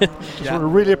by. Just want to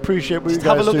really appreciate what you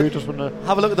guys do. Just want to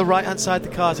have a look at the right hand side. The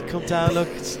cars that come down. Look,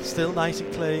 it's still nice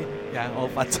and clean. Yeah, all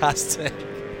fantastic.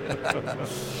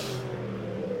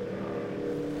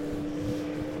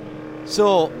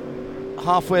 So,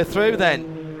 halfway through then,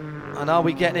 and are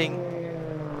we getting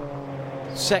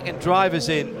second drivers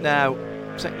in now?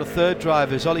 Second or third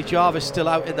drivers. Ollie Jarvis still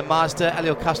out in the Mazda.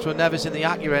 Helio Castro-Neves in the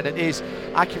Acura, and it is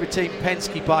Acura Team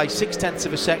Penske by 0.6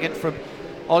 of a second from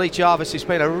Ollie Jarvis, who's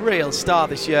been a real star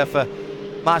this year for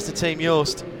Mazda Team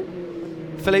Yost.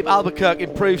 Philippe Albuquerque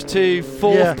improves to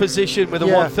fourth position with a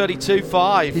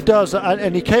 1:32.5. He does,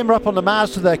 and he came up on the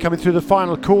Mazda there coming through the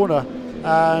final corner,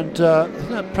 and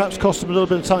that perhaps cost him a little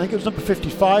bit of time. I think it was number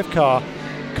 55 car.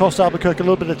 Cost Albuquerque a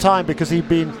little bit of time because he'd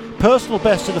been personal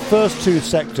best in the first two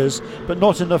sectors, but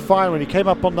not in the final. When he came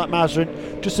up on that Mazda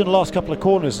just in the last couple of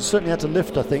corners, and certainly had to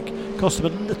lift, I think. Cost him a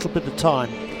little bit of time.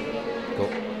 Cool.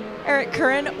 Eric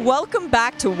Curran, welcome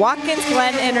back to Watkins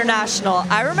Glen International.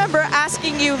 I remember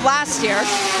asking you last year,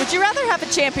 would you rather have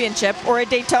a championship or a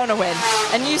Daytona win?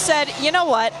 And you said, you know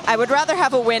what, I would rather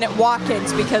have a win at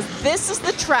Watkins because this is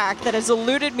the track that has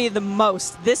eluded me the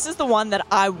most. This is the one that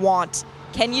I want.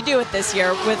 Can you do it this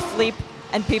year with Philippe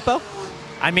and Pipo?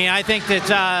 I mean, I think that,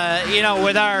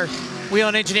 with our wheel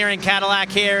and engineering Cadillac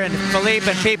here and Philippe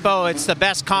and Pipo, it's the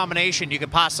best combination you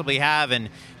could possibly have in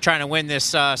trying to win this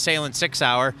Salem 6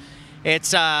 hour.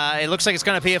 It looks like it's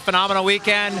going to be a phenomenal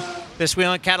weekend. This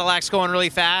wheel and Cadillac's going really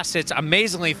fast. It's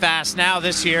amazingly fast now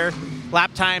this year.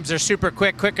 Lap times are super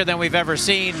quicker than we've ever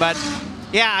seen. But,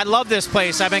 yeah, I love this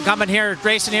place. I've been coming here,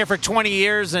 racing here for 20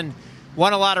 years and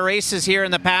won a lot of races here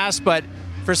in the past, but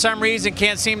for some reason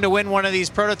can't seem to win one of these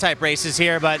prototype races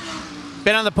here. But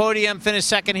been on the podium, finished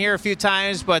second here a few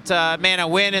times, but man, a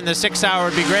win in the 6 hour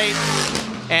would be great.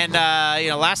 And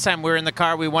last time we were in the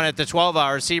car, we won at the 12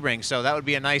 hour Sebring, so that would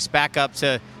be a nice backup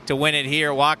to win it here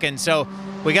at Watkins. So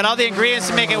we got all the ingredients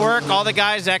to make it work. All the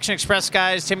guys, the Action Express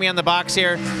guys, Timmy on the box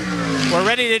here, we're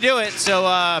ready to do it.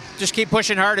 So just keep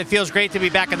pushing hard. It feels great to be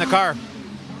back in the car.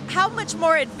 How much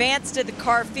more advanced did the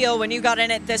car feel when you got in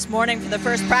it this morning for the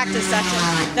first practice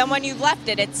session than when you left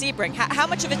it at Sebring? How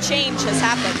much of a change has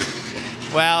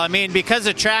happened? Well, I mean, because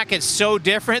the track is so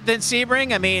different than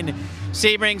Sebring. I mean,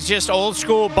 Sebring's just old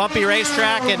school bumpy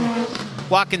racetrack, and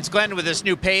Watkins Glen with this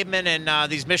new pavement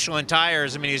and these Michelin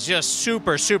tires, I mean, he's just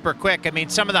super quick. I mean,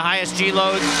 some of the highest G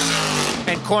loads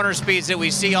and corner speeds that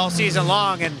we see all season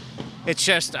long, and it's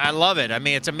just, I love it. I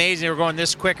mean, it's amazing we're going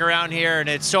this quick around here, and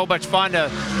it's so much fun to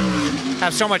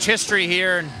have so much history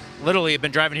here, and literally have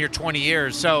been driving here 20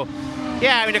 years. So,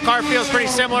 yeah, I mean, the car feels pretty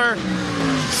similar.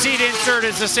 Seat insert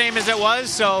is the same as it was,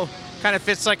 so kind of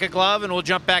fits like a glove, and we'll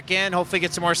jump back in, hopefully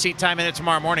get some more seat time in it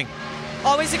tomorrow morning.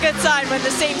 Always a good sign when the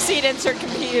same seat insert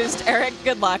can be used. Eric,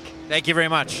 good luck. Thank you very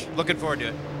much. Looking forward to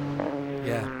it.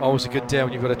 Yeah, always a good day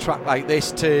when you've got a track like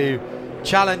this to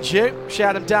challenge you.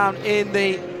 Shout him down in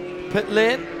the pit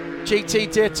lane.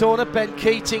 GT Daytona, Ben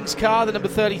Keating's car, the number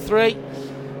 33.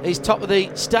 He's top of the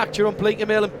stack. Jerome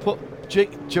Bleekemolen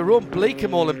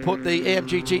put the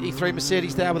AMG GT3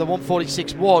 Mercedes there with a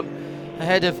 146.1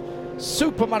 ahead of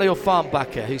Super Mario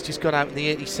Farnbacher, who's just gone out in the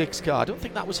 86 car. I don't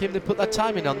think that was him that put that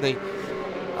time in on the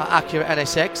Acura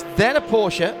NSX. Then a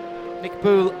Porsche. Nick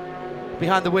Poole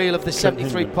behind the wheel of the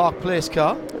 73 Park Place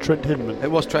car. Trent Hinman.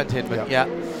 It was Trent Hinman, yeah.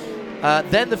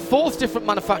 Then the fourth different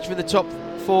manufacturer in the top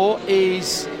four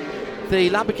is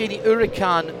the Lamborghini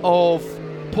Huracan of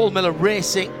Paul Miller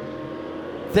Racing.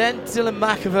 Then Dylan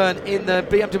McIvern in the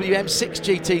BMW M6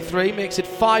 GT3 makes it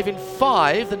 5 in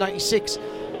 5, the 96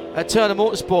 Turner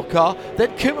Motorsport car.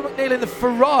 Then Cooper McNeil in the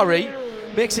Ferrari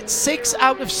makes it 6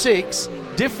 out of 6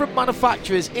 different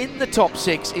manufacturers in the top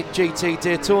 6 in GT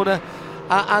Daytona,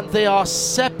 and they are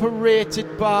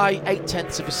separated by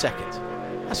 0.8 of a second.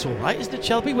 That's all right, isn't it,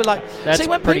 Shelby? We're like, that's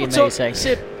when pretty people amazing.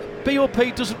 say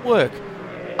BOP doesn't work,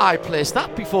 I placed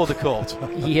that before the court.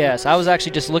 Yes, I was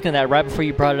actually just looking at that right before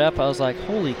you brought it up. I was like,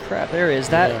 holy crap, there is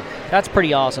that. Yeah. That's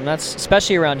pretty awesome. That's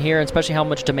especially around here, and especially how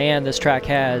much demand this track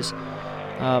has.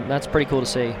 That's pretty cool to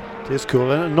see. It is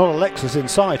cool, and not a Lexus in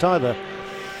sight either.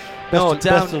 Best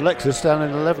of Lexus down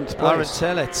in 11th place.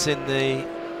 Aaron Tellett's in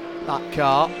that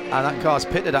car, and that car's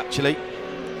pitted actually.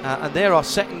 and they're our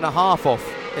second and a half off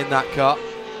in that car.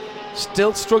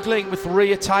 Still struggling with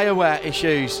rear tyre wear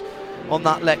issues on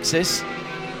that Lexus,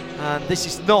 and this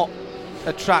is not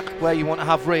a track where you want to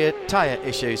have rear tyre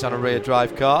issues on a rear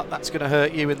drive car. That's going to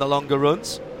hurt you in the longer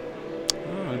runs.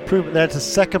 Improvement there to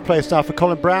second place now for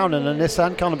Colin Brown and a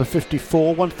Nissan car number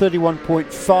 54,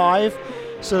 131.5.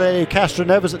 Celenio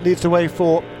Castroneves that leads the way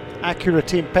for Acura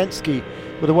Team Penske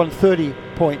with a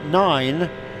 130.9.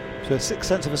 So 6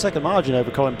 tenths of a second margin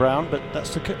over Colin Brown, but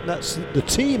that's the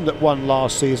team that won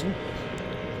last season,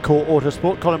 Core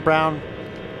Autosport. Colin Brown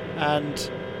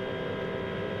and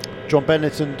John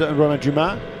Bennett and Romain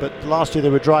Dumas, but last year they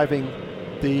were driving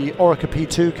the Oreca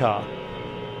P2 car.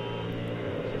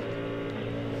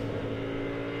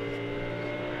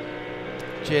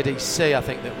 JDC, I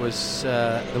think that was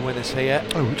the winners here.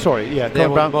 Oh, sorry, yeah. They Colin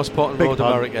won Brown, the most important road in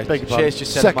America. Chase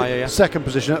just said my ear. Second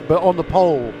position, but on the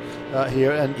pole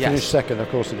here and finished second, of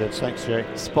course he did. Thanks, Jay.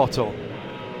 Spot on.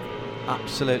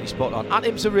 Absolutely spot on. At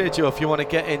IMSA Radio, if you want to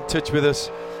get in touch with us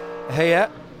here,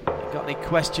 got any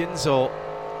questions or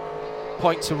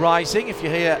points arising, if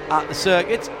you're here at the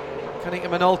circuit,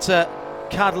 Cunningham and Alta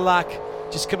Cadillac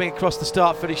just coming across the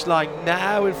start-finish line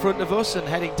now in front of us and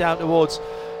heading down towards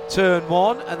turn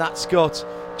 1, and that's got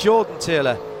Jordan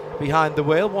Taylor behind the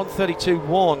wheel.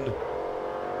 132.1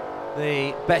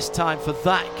 the best time for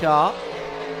that car.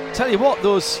 Tell you what,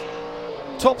 those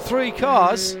top 3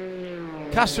 cars,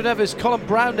 Castroneves, Colin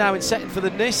Brown now in second for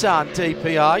the Nissan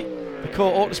DPI, the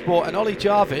Core Autosport, and Ollie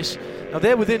Jarvis. Now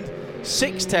they're within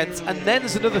 6 tenths, and then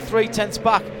there's another 3 tenths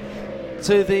back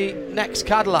to the next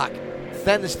Cadillac.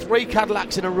 Then there's 3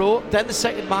 Cadillacs in a row, then the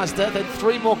second Mazda, then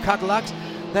 3 more Cadillacs,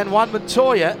 then Juan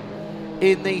Montoya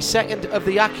in the second of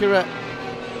the Acura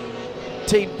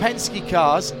Team Penske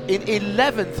cars in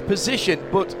 11th position,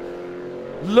 but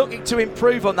looking to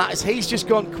improve on that as he's just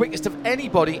gone quickest of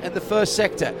anybody in the first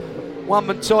sector. Juan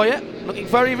Montoya looking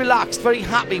very relaxed, very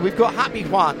happy. We've got happy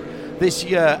Juan this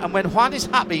year, and when Juan is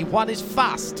happy, Juan is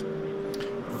fast.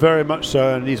 Very much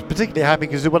so, and he's particularly happy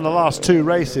because he won the last 2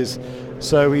 races,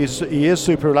 so he is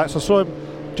super relaxed. I saw him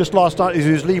just last night as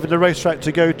he was leaving the racetrack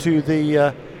to go to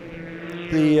the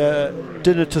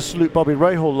dinner to salute Bobby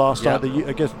Rahal last night that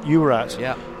I guess you were at.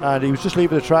 Yeah. And he was just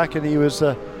leaving the track and he was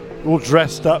all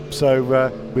dressed up, so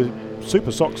with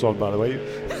super socks on, by the way.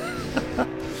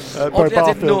 I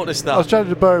didn't notice that. I was chatting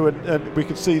to Bo and we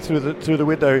could see through the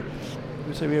window.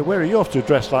 We said, "Where are you off to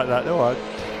dressed like that?" All right.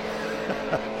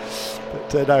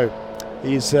 But no,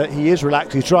 he is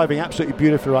relaxed. He's driving absolutely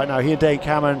beautifully right now. He and Dane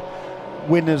Cameron,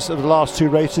 winners of the last 2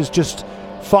 races, just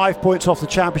 5 points off the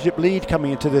championship lead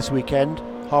coming into this weekend,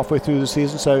 halfway through the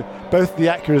season. So both of the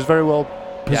Acuras very well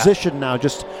positioned now.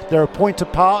 Just they're a point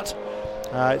apart.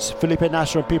 It's Felipe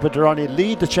Nasser and Pipo Derani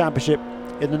lead the championship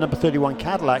in the number 31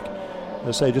 Cadillac.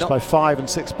 As I say, just by 5 and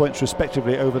 6 points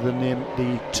respectively over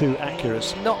the 2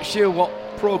 Acuras. Not sure what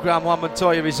programme Juan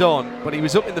Montoya is on, but he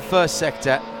was up in the first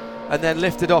sector and then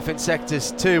lifted off in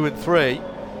sectors 2 and 3.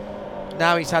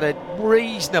 Now he's had a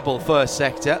reasonable first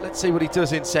sector. Let's see what he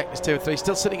does in sectors 2 and 3.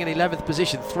 Still sitting in 11th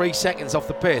position, 3 seconds off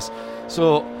the pace.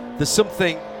 So there's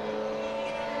something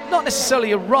not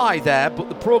necessarily awry there, but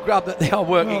the programme that they are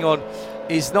working on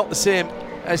is not the same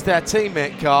as their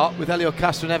teammate car, with Helio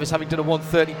Castroneves having done a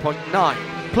 130.9.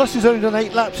 Plus he's only done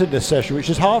 8 laps in this session, which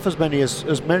is half as many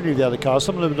as many of the other cars.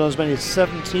 Some of them have done as many as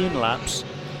 17 laps,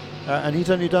 and he's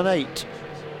only done 8.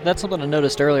 That's something I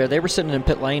noticed earlier. They were sitting in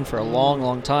pit lane for a long,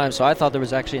 long time, so I thought there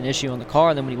was actually an issue on the car,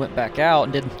 and then when he went back out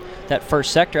and did that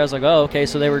first sector, I was like, oh, okay,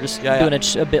 so they were just doing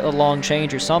a long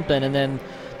change or something, and then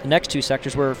the next 2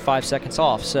 sectors were 5 seconds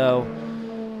off, so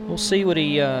we'll see what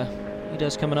he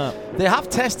does coming up. They have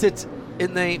tested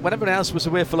when everyone else was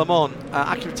away for Le Mans.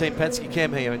 Acura Team Penske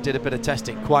came here and did a bit of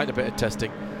testing, quite a bit of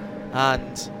testing,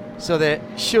 and so they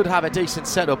should have a decent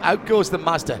setup. Out goes the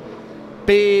Mazda.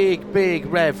 Big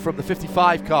rev from the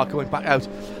 55 car going back out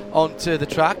onto the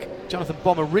track. Jonathan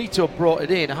Bomarito brought it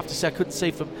in. I have to say I couldn't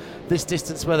see from this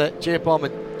distance whether Jay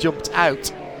Bomber jumped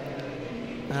out.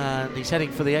 And he's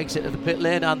heading for the exit of the pit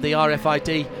lane and the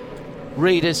RFID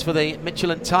readers for the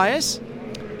Michelin tyres.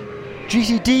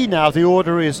 GTD now, the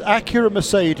order is Acura,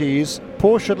 Mercedes,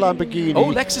 Porsche, Lamborghini,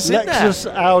 Lexus,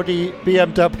 Audi,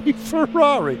 BMW,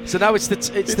 Ferrari. So now it's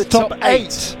the top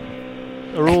 8.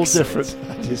 Are all different.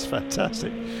 That is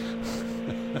fantastic.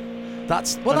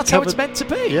 That's how it's meant to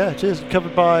be. Yeah, it is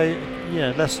covered by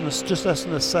just less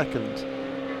than a second.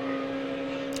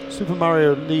 Super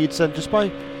Mario leads then just by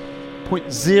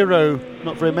 0.0,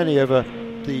 not very many, over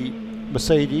the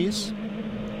Mercedes.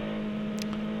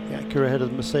 The Acura ahead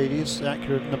of the Mercedes. The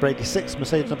Acura number 86,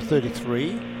 Mercedes number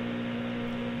 33.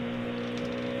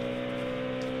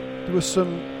 There was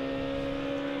some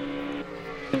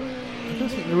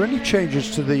there were any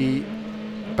changes to the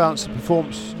balance of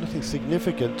performance, nothing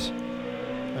significant,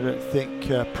 I don't think,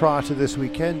 prior to this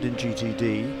weekend in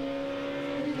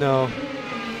GTD. No.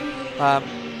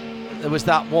 There was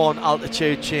that one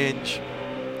altitude change.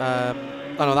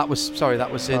 That was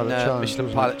in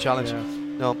Michelin Pilot Challenge. Yeah.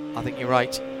 No, I think you're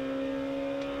right.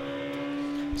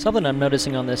 Something I'm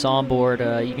noticing on this onboard,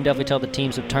 you can definitely tell the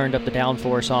teams have turned up the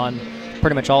downforce on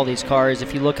pretty much all these cars.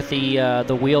 If you look at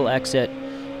the wheel exit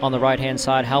on the right-hand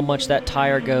side, how much that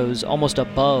tire goes almost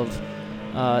above.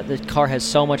 The car has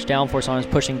so much downforce on it,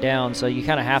 it's pushing down, so you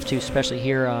kind of have to, especially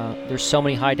here. There's so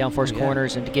many high downforce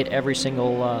corners, and to get every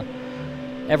single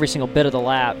bit of the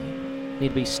lap, need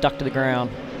to be stuck to the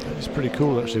ground. It's pretty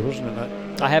cool, actually, wasn't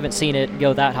it? I haven't seen it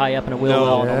go that high up in a wheel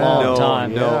well in a long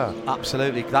time. No,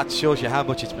 absolutely. That shows you how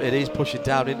much it is pushing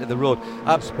down into the road.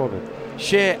 Spotted.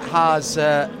 Shea has,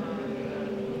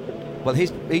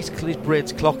 his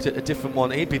brain's clocked at a different one.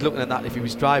 He'd be looking at that if he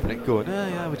was driving it, going,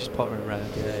 we're just pottering around.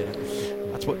 Yeah.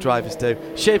 That's what drivers do.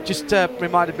 Shea just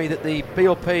reminded me that the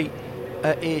BOP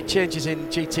changes in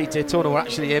GT Daytona were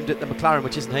actually aimed at the McLaren,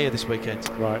 which isn't here this weekend.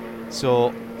 Right.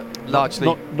 So, largely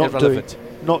not irrelevant.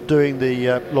 Not doing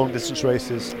the long distance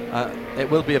races. It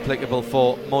will be applicable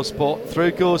for motorsport.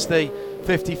 Through goes the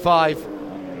 55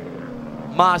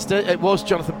 Mazda. It was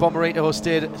Jonathan Bomarito who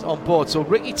stayed on board. So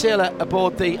Ricky Taylor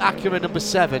aboard the Acura number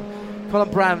 7.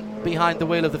 Colin Brown behind the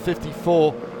wheel of the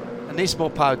 54 Nismo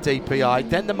powered DPI.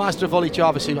 Then the Mazda of Ollie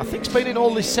Jarvis, who I think's been in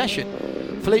all this session.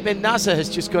 Felipe Nasser has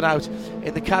just gone out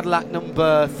in the Cadillac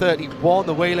number 31,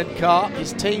 the Wayland car.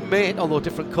 His teammate, although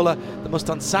different colour, the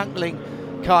Mustang Sankling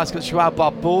car's got Joao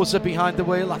Barbosa behind the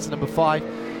wheel. That's number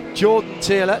 5. Jordan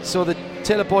Taylor. So the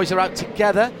Taylor boys are out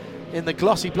together in the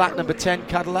glossy black number 10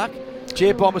 Cadillac.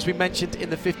 J-Bomb, as we mentioned,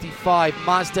 in the 55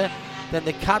 Mazda. Then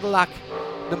the Cadillac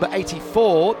number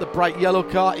 84, the bright yellow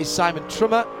car, is Simon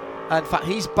Trummer. In fact,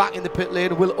 he's back in the pit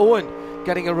lane. Will Owen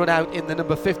getting a run out in the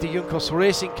number 50 Juncos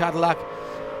Racing Cadillac.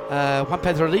 Juan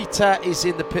Pedrolita is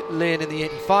in the pit lane in the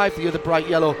 85, the other bright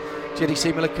yellow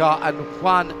JDC Miller car, and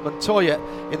Juan Montoya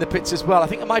in the pits as well. I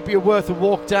think it might be worth a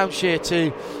walk down, Shea,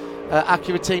 to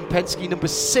Acura Team Penske number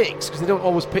 6, because they don't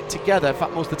always pit together. In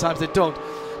fact, most of the times they don't,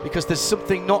 because there's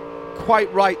something not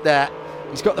quite right there.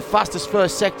 He's got the fastest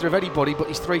first sector of anybody, but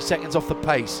he's 3 seconds off the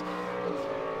pace.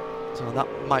 So that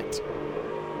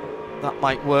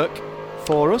might work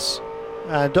for us.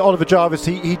 And Oliver Jarvis,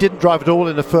 he didn't drive at all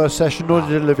in the first session, nor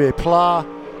did Olivier Pla,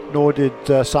 nor did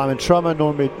Simon Trummer,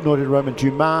 nor did Roman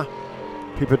Dumas,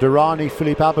 Pipo Derani,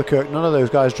 Philippe Albuquerque. None of those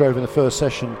guys drove in the first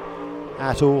session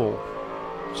at all.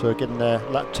 So getting their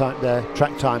lap time, their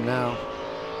track time now.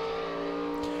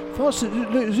 It was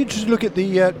interesting to look at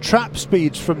the trap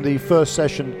speeds from the first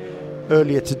session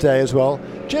earlier today as well.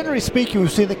 Generally speaking,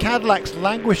 we've seen the Cadillacs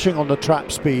languishing on the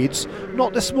trap speeds.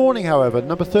 Not this morning, however.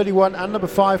 Number 31 and number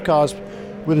 5 cars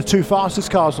were the two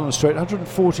fastest cars on the straight,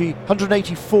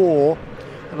 184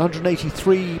 and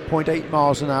 183.8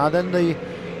 miles an hour. Then the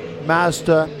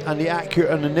Mazda and the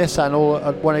Acura and the Nissan all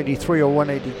at 183 or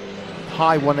 180,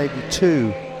 high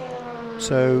 182.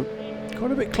 So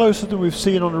quite a bit closer than we've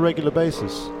seen on a regular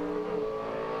basis.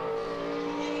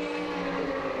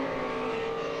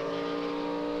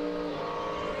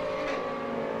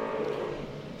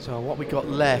 So what we got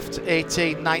left,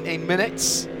 18, 19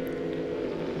 minutes.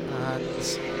 And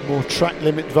more track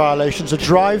limit violations. A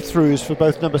drive-throughs for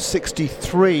both number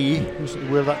 63, who's at the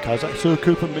wheel of that car, is that Sue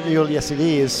Cooper McNeil? Yes, it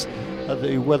is, at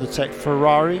the WeatherTech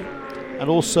Ferrari. And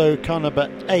also car number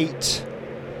 8,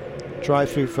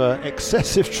 drive-through for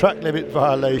excessive track limit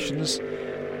violations.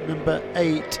 Number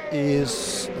 8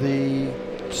 is the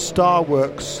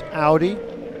Starworks Audi.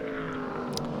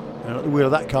 And at the wheel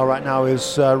of that car right now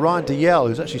is Ryan DeYell,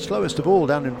 who's actually slowest of all,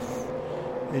 down in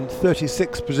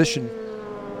 36th position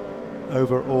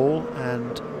overall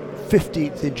and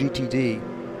 15th in GTD.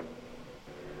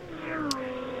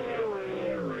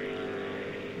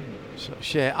 So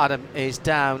Shea Adam is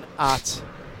down at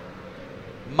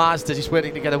Mazda, just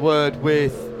waiting to get a word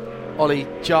with Ollie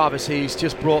Jarvis. He's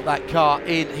just brought that car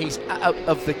in. He's out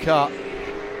of the car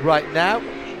right now,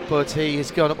 but he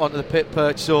has gone up onto the pit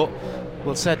perch, so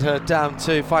we'll send her down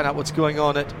to find out what's going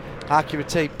on at Acura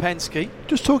Team Penske.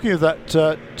 Just talking of that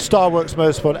Starworks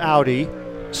Motorsport Audi,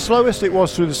 slowest it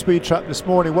was through the speed trap this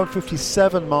morning,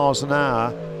 157 miles an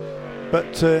hour.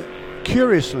 But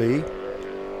curiously,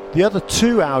 the other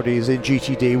two Audis in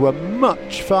GTD were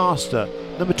much faster.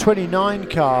 Number 29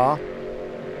 car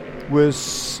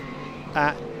was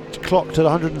clocked at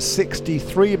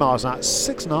 163 miles an hour,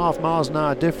 6.5 miles an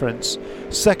hour difference,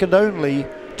 second only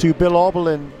to Bill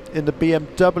Oberlin in the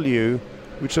BMW,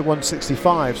 which is at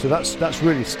 165, so that's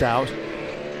really stout.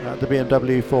 the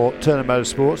BMW for Turner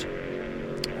Motorsport.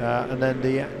 And then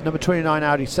the number 29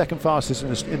 Audi, second fastest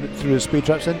through the speed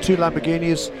traps. Then 2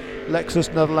 Lamborghinis, Lexus,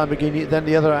 another Lamborghini. Then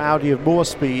the other Audi of more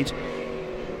speed,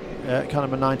 car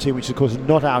number 19, which of course is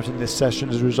not out in this session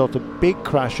as a result of a big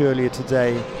crash earlier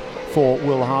today for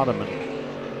Will Hardeman.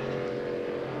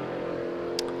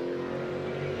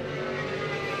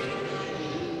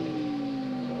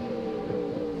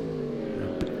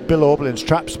 Bill Orblin's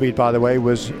trap speed, by the way,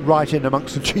 was right in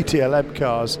amongst the GTLM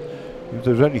cars.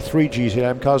 There was only 3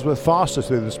 GTLM cars were faster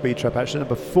through the speed trap. Actually,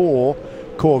 number 4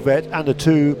 Corvette and a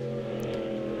 2,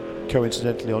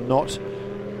 coincidentally or not,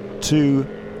 2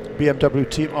 BMW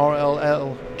Team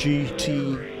RLL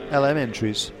GTLM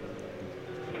entries.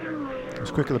 It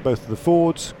was quicker than both of the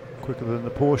Fords, quicker than the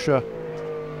Porsche.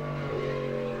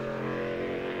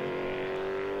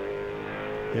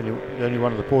 The only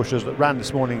one of the Porsches that ran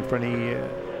this morning for any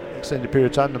extended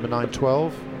period of time, number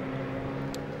 912.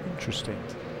 Interesting.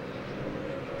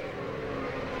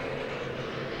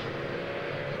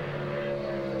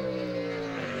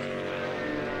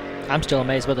 I'm still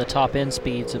amazed by the top end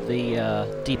speeds of the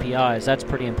DPIs. That's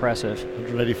pretty impressive.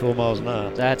 184 miles an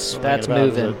hour. That's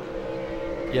moving.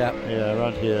 Yeah. Yeah,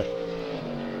 around here.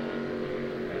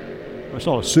 Well, it's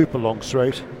not a super long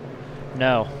straight.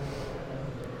 No.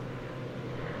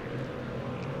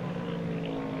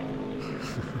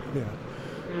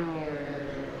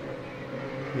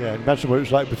 Yeah, imagine what it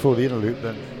was like before the inner loop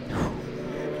then.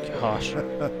 Gosh.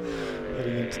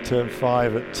 Heading into turn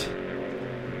 5 at...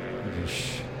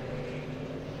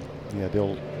 Yeah, the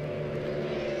old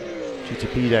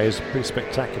GTP day is pretty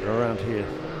spectacular around here.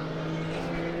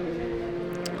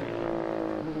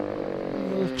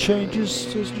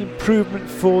 Changes, there's an improvement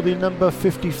for the number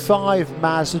 55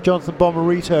 Mazda, Jonathan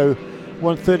Bomarito,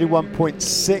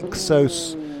 131.6, so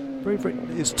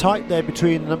it's tight there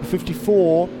between number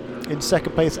 54 in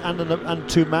second place and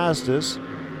 2 Mazdas.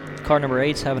 Car number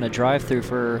 8's having a drive-through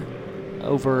for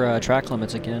over track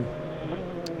limits again.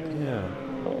 Yeah.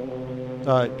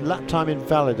 Lap time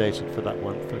invalidated for that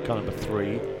one, for car number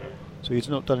 3. So he's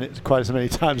not done it quite as many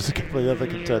times as a couple of the other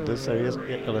contenders, so he hasn't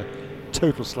yet got a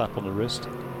total slap on the wrist.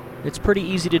 It's pretty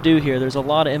easy to do here. There's a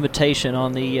lot of invitation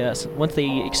on the... once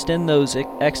they extend those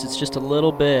exits just a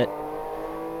little bit,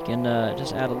 you can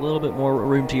just add a little bit more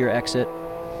room to your exit.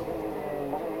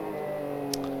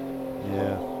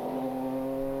 Yeah.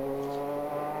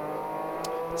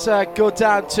 Let's go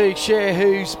down to Shea,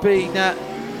 who's been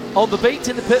on the beat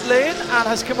in the pit lane and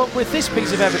has come up with this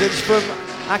piece of evidence from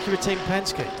Acura Team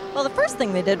Penske. Well, the first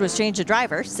thing they did was change the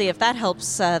driver, see if that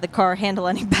helps the car handle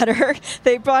any better.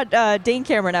 They brought Dane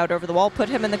Cameron out over the wall, put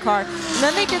him in the car, and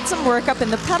then they did some work up in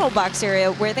the pedal box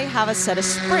area where they have a set of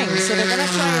springs. So they're going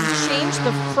to try and change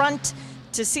the front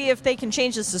to see if they can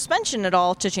change the suspension at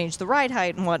all to change the ride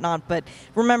height and whatnot. But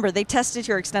remember, they tested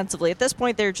here extensively. At this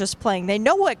point, they're just playing. They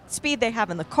know what speed they have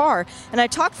in the car. And I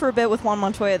talked for a bit with Juan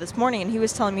Montoya this morning, and he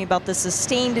was telling me about the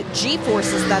sustained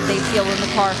G-forces that they feel in the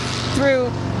car through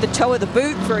the toe of the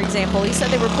boot, for example. He said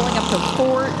they were pulling up to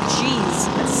 4 Gs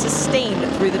sustained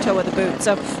through the toe of the boot.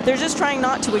 So they're just trying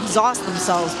not to exhaust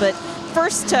themselves. But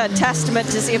first testament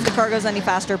to see if the car goes any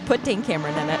faster, put Dane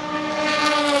Cameron in it.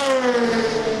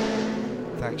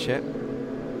 Thanks, Shep.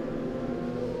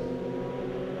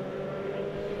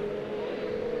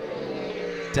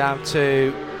 Down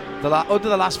to under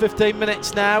the last 15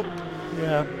 minutes now.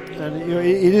 Yeah, and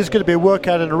it is going to be a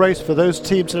workout in a race for those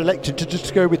teams that elected to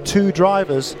just go with 2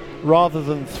 drivers rather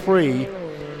than 3.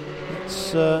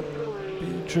 It's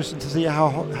interesting to see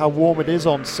how warm it is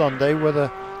on Sunday,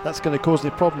 whether that's going to cause any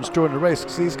problems during the race,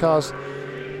 because these cars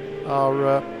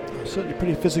are certainly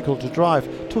pretty physical to drive.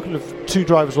 Talking of 2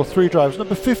 drivers or 3 drivers,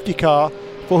 number 50 car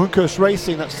for Juncos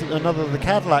Racing, that's another of the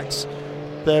Cadillacs.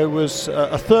 There was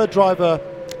a 3rd driver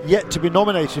yet to be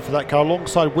nominated for that car,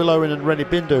 alongside Will Owen and Rennie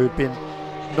Binder, who'd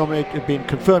been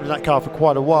confirmed in that car for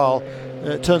quite a while.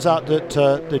 It turns out that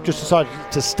they've just decided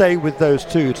to stay with those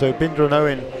 2, so Binder and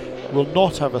Owen will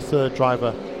not have a 3rd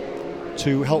driver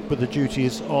to help with the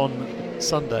duties on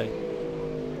Sunday.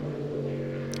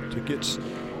 So it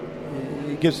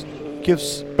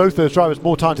gives both those drivers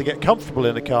more time to get comfortable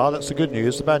in the car. That's the good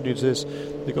news. The bad news is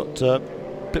they've got a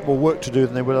bit more work to do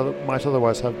than they might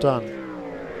otherwise have done.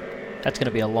 That's going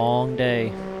to be a long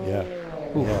day. Yeah.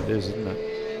 Oof. Yeah, it is, isn't it?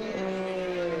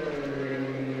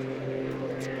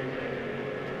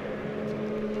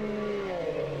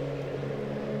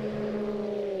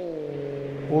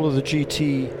 All of the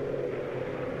GT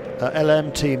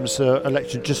LM teams are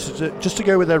elected just to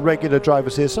go with their regular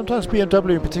drivers here. Sometimes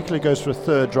BMW in particular goes for a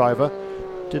 3rd driver.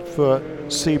 Did for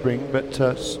Sebring, but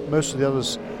most of the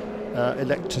others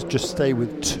elect to just stay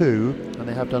with 2. and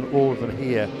they have done all of them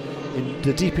here. In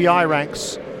the DPI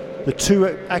ranks, the two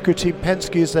Acura Team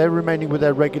Penske's, they're remaining with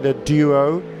their regular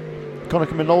duo.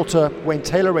 Konica Minolta Wayne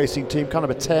Taylor Racing Team, car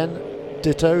number 10,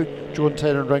 ditto. Jordan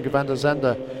Taylor and Renger van der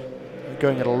Zande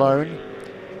going it alone.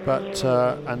 But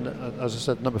and as I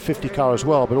said, number 50 car as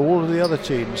well. But all of the other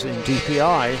teams in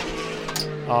DPI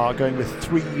are going with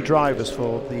 3 drivers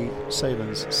for the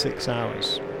Salins 6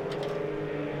 hours.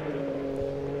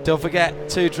 Don't forget,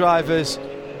 2 drivers,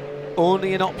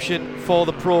 only an option for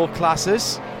the pro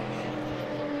classes.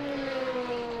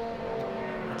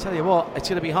 I tell you what, it's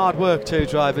going to be hard work, 2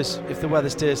 drivers, if the weather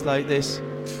stays like this.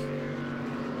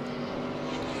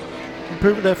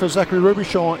 Improvement there for Zachary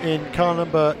Robichon in car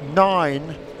number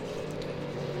 9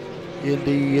 in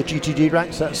the GTD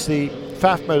ranks. That's the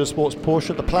Pfaff Motorsports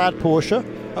Porsche, the plaid Porsche.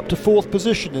 Up to 4th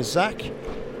position is Zach,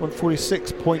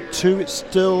 146.2. It's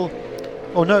still,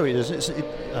 oh no, it is.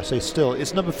 I say still.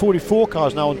 It's number 44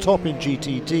 cars now on top in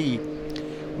GTD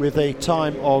with a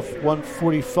time of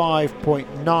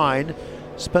 145.9.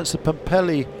 Spencer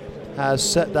Pampelli has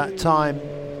set that time,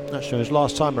 actually his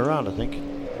last time around, I think.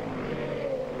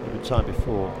 Maybe the time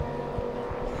before.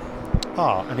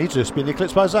 And he's just been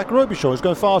eclipsed by Zach Robichon, who's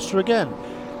going faster again.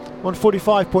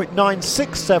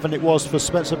 145.967 it was for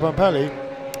Spencer Pampelli.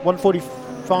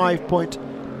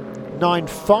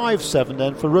 145.957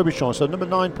 then for Robichon. So number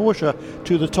 9 Porsche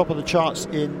to the top of the charts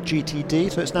in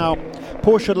GTD. So it's now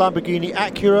Porsche, Lamborghini,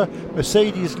 Acura,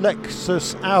 Mercedes,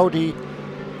 Lexus, Audi,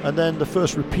 and then the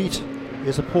first repeat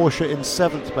is a Porsche in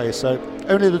 7th place. So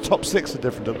only the top 6 are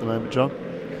different at the moment, John.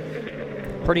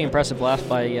 Pretty impressive lap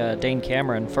by Dane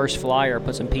Cameron. First flyer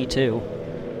puts him P2.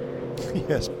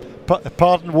 Yes.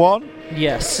 Pardon, 1?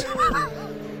 Yes.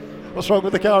 What's wrong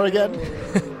with the car again?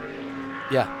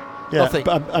 Yeah. Nothing.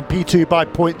 And P2 by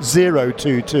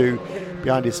 0.022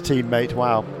 behind his teammate.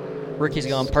 Wow. Ricky's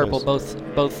gone purple both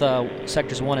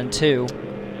sectors 1 and 2.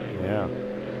 Yeah.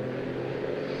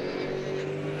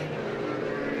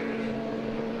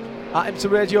 At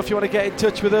IMSA Radio, if you want to get in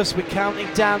touch with us, we're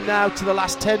counting down now to the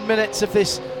last 10 minutes of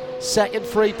this second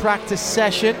free practice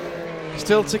session.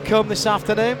 Still to come this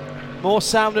afternoon. More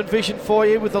sound and vision for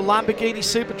you with the Lamborghini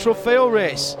Super Trofeo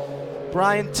race.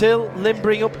 Brian Till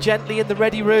limbering up gently in the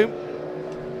ready room.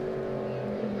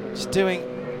 Just doing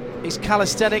his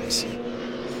calisthenics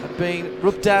and being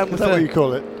rubbed down with Is that what you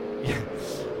call it? Yeah,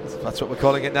 that's what we're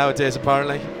calling it nowadays,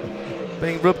 apparently.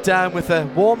 Being rubbed down with a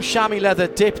warm chamois leather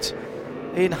dipped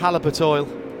in halibut oil.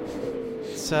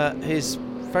 It's his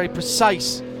very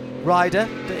precise rider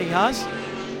that he has.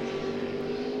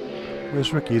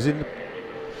 Where's Ricky? Is in?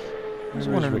 I was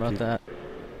wondering about that.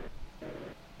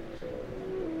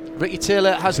 Ricky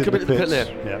Taylor has come into the pit lane.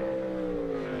 Yeah.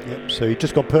 Yep. So he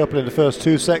just got purple in the first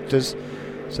 2 sectors,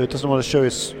 so he doesn't want to show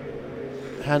his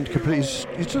hand completely.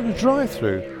 He's done a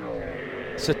drive-through.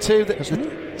 So the 2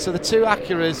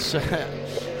 Acuras,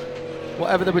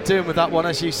 whatever they were doing with that one,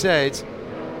 as you said.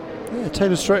 Yeah,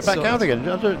 Taylor straight back out again.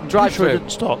 Drive-through. Sure didn't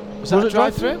stop. Was that a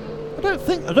drive-through? I don't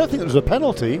think there was a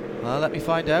penalty. Let me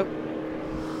find out.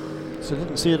 So I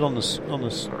didn't see it on the.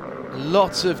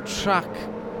 Lots of track.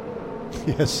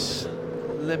 Yes.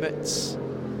 Limits.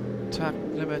 Track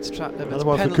limits. Another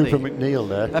one for Cooper McNeil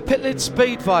there. A pit lane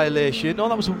speed violation. Oh,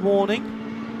 that was a warning.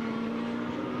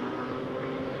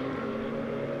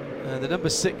 The number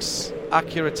 6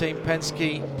 Acura Team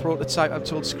Penske prototype, I'm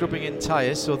told, scrubbing in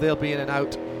tyres, so they'll be in and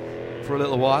out for a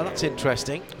little while. That's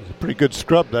interesting. It was a pretty good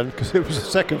scrub then, because it was the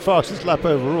second fastest lap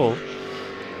overall.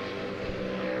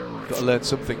 Got to learn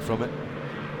something from it.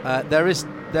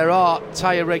 There are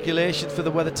tyre regulations for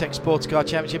the WeatherTech Sportscar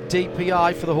Championship.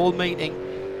 DPI for the whole meeting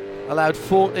allowed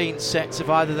 14 sets of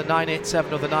either the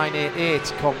 987 or the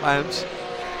 988 compounds.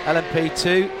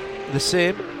 LMP2 the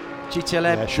same.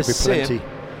 GTLM should the be plenty. same.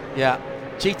 Yeah.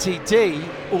 GTD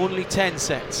only 10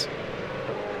 sets.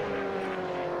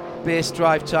 Base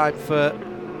drive time for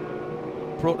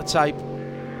prototype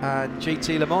and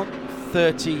GT Le Mans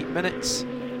 30 minutes.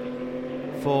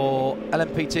 For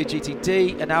LMP2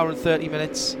 GTD, 1 hour and 30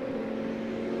 minutes.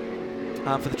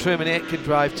 And for the Truman Aitken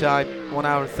drive time, 1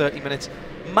 hour and 30 minutes.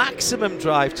 Maximum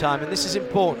drive time, and this is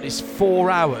important, is 4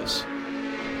 hours.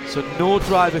 So no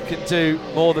driver can do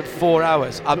more than 4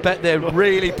 hours. I bet they're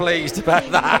really pleased about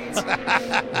that.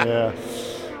 Yeah.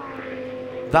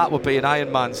 That would be an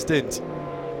Ironman stint.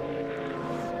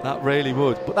 That really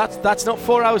would. But that's not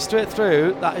 4 hours straight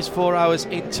through. That is 4 hours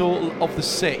in total of the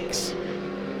 6.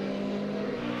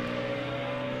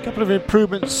 A couple of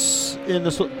improvements in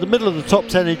the middle of the top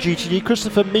 10 in GTD.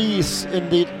 Christopher Mies in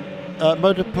the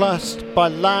Motoplast by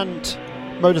Land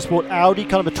Motorsport Audi,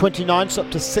 car number 29, so up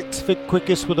to 6th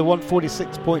quickest with a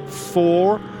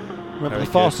 146.4. Remember,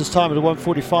 the fastest time was a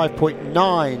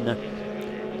 1:45.9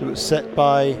 that was set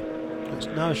by, it's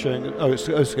now showing, it's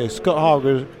okay, Scott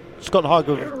Hargrove,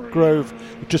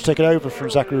 who's just taken over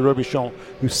from Zachary Robichon,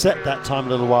 who set that time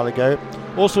a little while ago.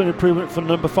 Also an improvement for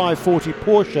number 540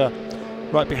 Porsche.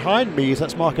 Right behind me,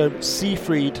 that's Marco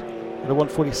Seefried at a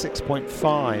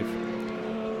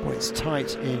 1:46.5. Boy, it's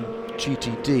tight in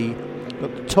GTD.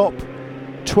 But the top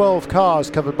 12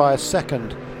 cars covered by a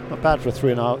second. Not bad for a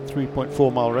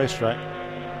 3.4 mile racetrack.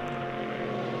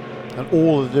 And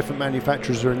all of the different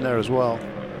manufacturers are in there as well.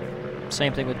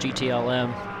 Same thing with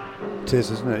GTLM. It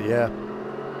is, isn't it? Yeah.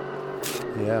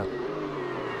 Yeah.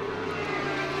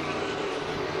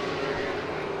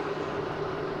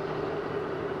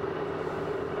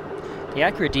 The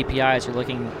accurate DPIs are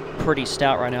looking pretty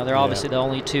stout right now. They're obviously the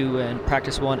only two in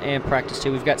practice 1 and practice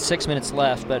 2. We've got 6 minutes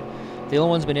left, but the only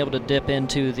one's been able to dip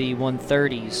into the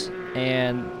 130s.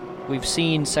 And we've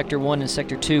seen Sector 1 and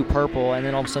Sector 2 purple, and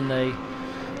then all of a sudden they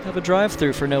have a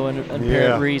drive-through for no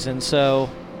apparent reason. So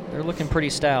they're looking pretty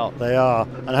stout. They are.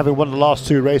 And having won the last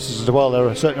 2 races as well,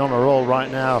 they're certainly on a roll right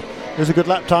now. There's a good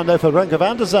lap time there for Renke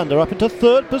van der Zande, up into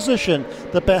 3rd position.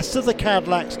 The best of the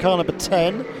Cadillacs, car number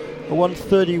 10. A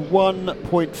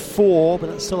 1:31.4, but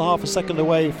that's still half a second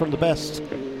away from the best.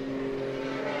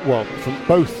 Well, from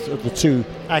both of the 2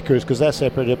 Acuras, because they're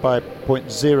separated by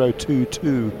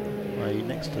 0.022, i.e.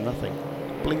 next to nothing.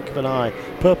 Blink of an eye.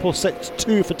 Purple Sector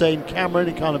 2 for Dane Cameron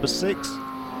in car number 6. Is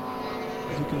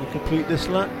he going to complete this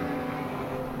lap?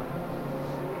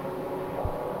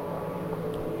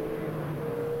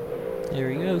 There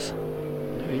he goes.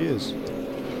 There he is.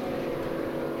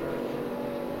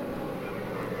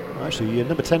 Actually,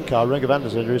 number 10 car, Renke van der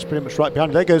Zande, is pretty much right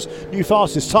behind. There goes new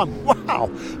fastest time. Wow!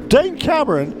 Dane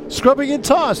Cameron scrubbing in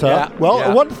tyres, huh? A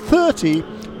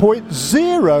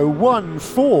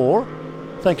 1:30.014.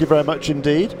 Thank you very much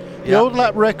indeed. The old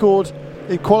lap record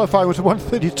in qualifying was a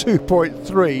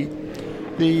 1:32.3.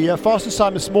 The fastest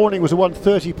time this morning was a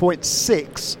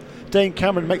 1:30.6. Dane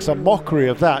Cameron makes a mockery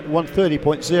of that,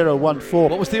 1:30.014.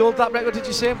 What was the old lap record, did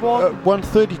you say?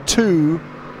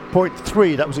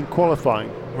 1:32.3, that was in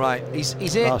qualifying. Right, he's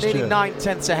nearly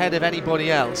 9/10 ahead of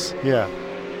anybody else. Yeah.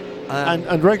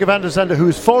 And Renke van der Zande,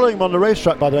 who's following him on the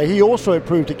racetrack, by the way, he also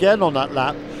improved again on that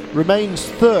lap, remains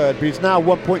 3rd, but he's now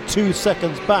 1.2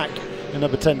 seconds back in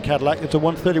number 10 Cadillac. It's a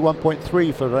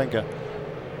 1:31.3 for Renke.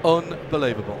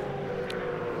 Unbelievable.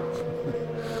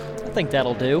 I think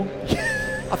that'll do.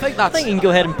 I think you can go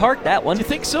ahead and park that one. Do you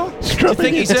think so? Do you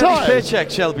think he's earned his paycheck,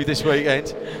 Shelby, this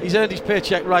weekend? He's earned his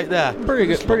paycheck right there. Pretty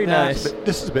good, pretty nice.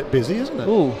 This is a bit busy, isn't it?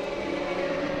 Ooh.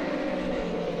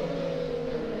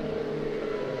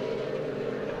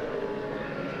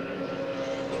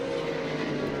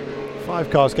 Five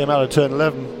cars came out of turn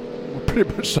 11, pretty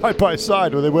much side by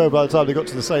side where they were by the time they got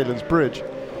to the Salins Bridge.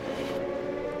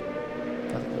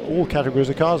 I think all categories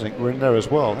of cars were in there as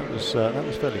well. That was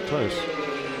fairly close.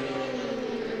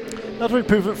 Another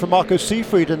improvement for Marco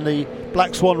Seefried in the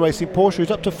Black Swan Racing Porsche. He's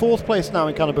up to 4th place now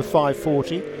in car number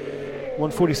 540,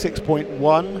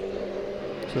 1:46.1.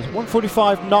 So it's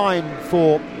 1:45.9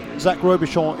 for Zach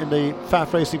Robichon in the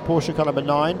FAF Racing Porsche car number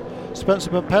 9.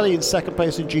 Spencer Pompelli in 2nd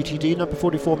place in GTD, number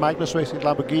 44 Magnus Racing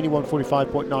Lamborghini,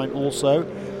 1:45.9 also.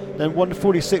 Then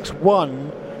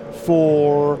 1:46.1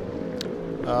 for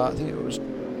I think it was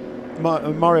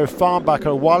Mario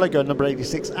Farnbacher a while ago, number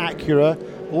 86 Acura.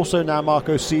 Also now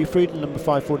Marco Seefried, number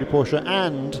 540 Porsche,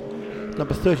 and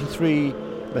number 33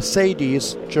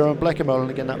 Mercedes, Jerome Bleckermolen.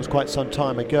 Again, that was quite some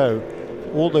time ago.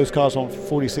 All those cars on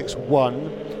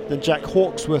 46.1. Then Jack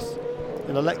Hawksworth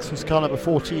in a Lexus car number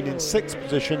 14 in 6th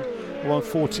position,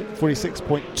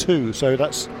 1:46.2. So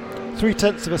that's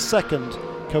 0.3 of a second,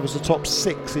 covers the top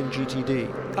 6 in GTD.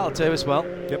 That'll do as well.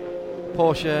 Yep.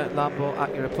 Porsche, Lambo,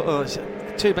 Acura.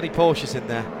 Too many Porsches in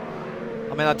there.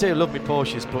 I mean, I do love my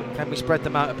Porsches, but can we spread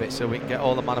them out a bit so we can get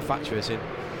all the manufacturers in?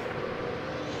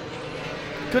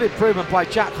 Good improvement by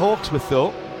Jack Hawksworth,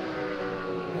 though.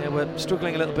 Yeah, we're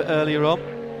struggling a little bit earlier on.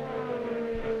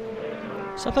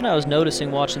 Something I was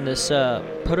noticing watching this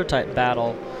prototype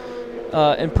battle,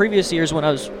 in previous years when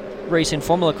I was racing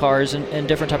Formula cars and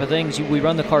different type of things, we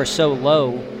run the cars so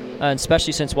low, and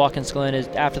especially since Watkins Glen is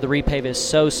after the repave is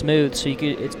so smooth, so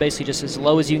it's basically just as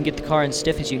low as you can get the car and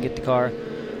stiff as you can get the car.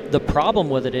 The problem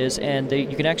with it is, and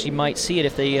you can actually might see it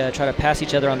if they try to pass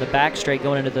each other on the back straight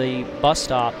going into the bus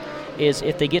stop, is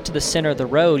if they get to the center of the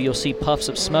road, you'll see puffs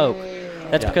of smoke.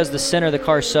 That's because the center of the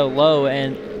car is so low,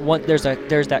 and there's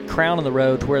that crown on the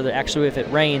road where actually if it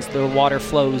rains, the water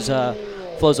flows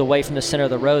away from the center of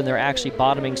the road, and they're actually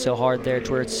bottoming so hard there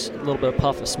to where it's a little bit of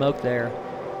puff of smoke there.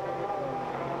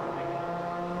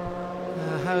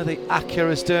 How are the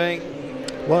Acuras doing?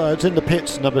 Well, it's in the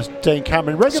pits, number Dane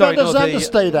Cameron. Zander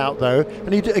stayed out though,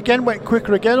 and he again went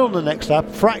quicker again on the next lap,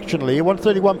 fractionally,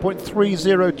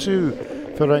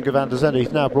 131.302 for Renger van der Zande.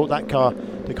 He's now brought that car,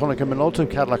 the Konica Minolta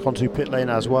Cadillac, onto pit lane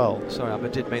as well. Sorry, I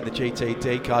did mean the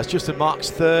GTD cars. Justin Marks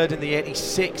third in the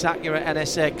 86 Acura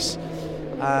NSX.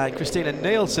 Christina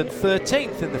Nielsen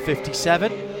 13th in the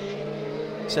 57.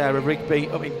 Sarah Rigby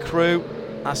up in crew,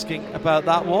 asking about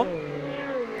that one.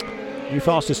 New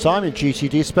fastest time in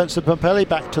GTD, Spencer Pompelli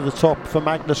back to the top for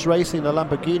Magnus Racing, the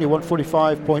Lamborghini,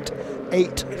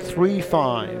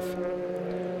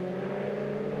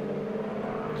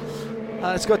 145.835.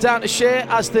 Let's go down to Shea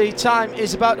as the time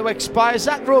is about to expire.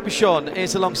 Zach Robichon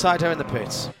is alongside her in the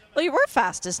pits. Well, you were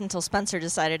fastest until Spencer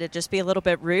decided to just be a little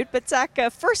bit rude. But Zach,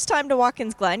 first time to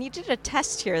Watkins Glen. You did a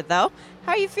test here, though.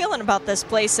 How are you feeling about this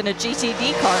place in a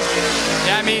GTD car?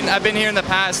 Yeah, I mean, I've been here in the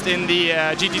past in the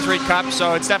GT3 Cup,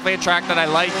 so it's definitely a track that I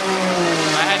like.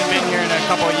 I hadn't been here in a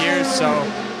couple of years, so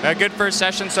a good first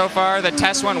session so far. The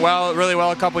test went really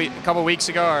well a couple weeks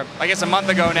ago, or I guess a month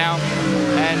ago now,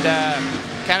 and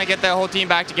kind of get the whole team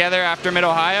back together after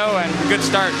Mid-Ohio, and good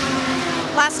start.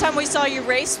 Last time we saw you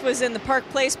race was in the Park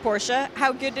Place Porsche.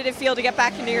 How good did it feel to get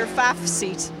back into your FAF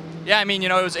seat? Yeah, I mean,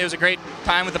 it was a great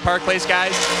time with the Park Place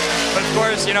guys. But of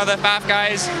course, the FAF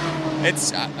guys,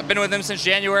 I've been with them since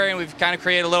January, and we've kind of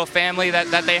created a little family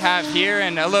that they have here,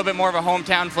 and a little bit more of a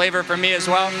hometown flavor for me as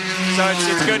well. So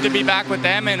it's good to be back with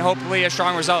them, and hopefully a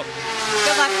strong result.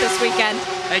 Good luck this weekend.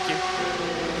 Thank you.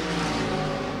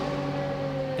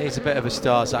 He's a bit of a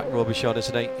star, Zach Robichon,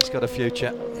 isn't he? He's got a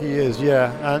future. He is,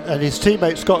 yeah. And his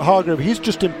teammate Scott Hargrove, he's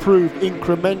just improved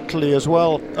incrementally as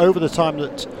well over the time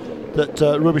that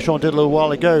Robichon did a little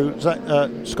while ago.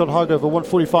 Scott Hargrove, a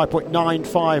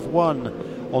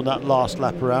 145.951 on that last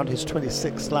lap around, his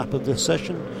 26th lap of this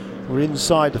session. We're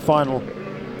inside the final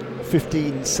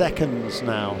 15 seconds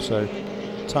now, so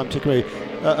time ticking away.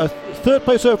 Third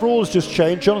place overall has just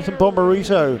changed. Jonathan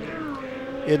Bomarito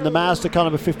in the Mazda car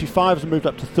number 55 has moved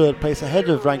up to third place ahead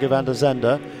of Renger van der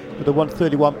Zande with a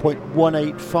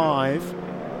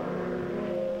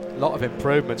 131.185. A lot of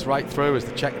improvements right through as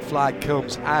the checkered flag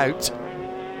comes out.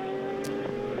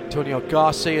 Antonio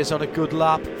Garcia's on a good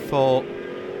lap for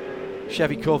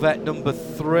Chevy Corvette number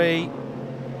 3.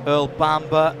 Earl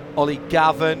Bamber, Ollie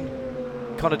Gavin,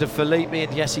 Conor De Felipe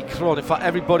and Jesse Krohn. In fact,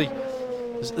 everybody,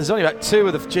 there's only about 2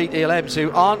 of the GTLMs who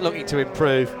aren't looking to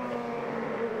improve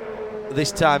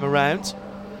this time around.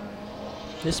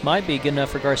 This might be good enough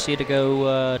for Garcia to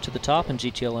go to the top in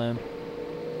GTLM.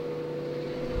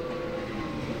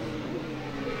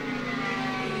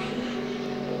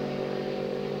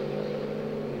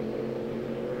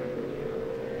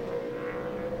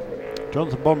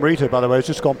 Jonathan Bomarito, by the way, has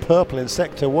just gone purple in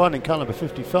Sector 1 in car number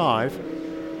 55.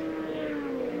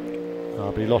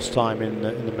 But he lost time in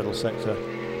the middle sector.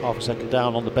 Half a second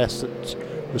down on the best that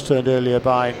was turned earlier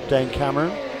by Dane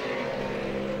Cameron.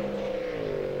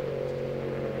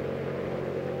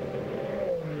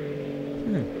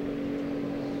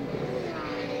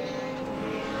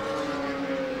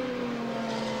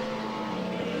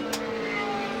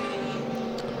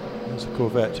 There's a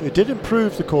Corvette. It did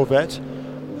improve the Corvette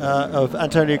of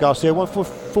Antonio Garcia,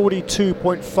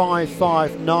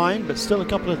 142.559, but still a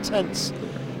couple of tenths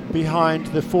behind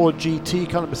the Ford GT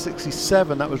car number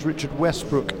 67. That was Richard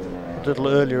Westbrook a little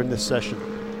earlier in this session.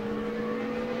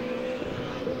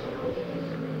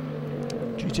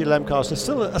 GTLM cars are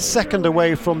still a second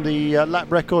away from the lap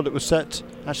record that was set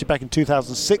actually back in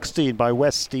 2016 by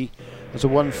Westy as a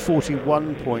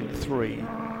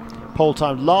 141.3. Pole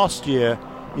time last year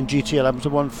in GTLM was a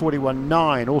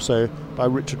 141.9, also by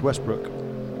Richard Westbrook.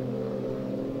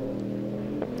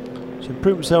 So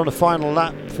improvements there on the final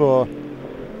lap for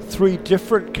 3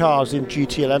 different cars in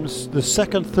GTLMs. The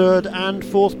second, third and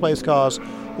fourth place cars,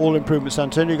 all improvements.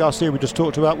 Antonio Garcia we just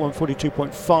talked about,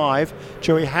 142.5.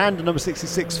 Joey Hand, number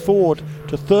 66 Ford,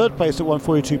 to third place at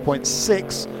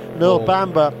 142.6. And Earl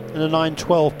Bamber in a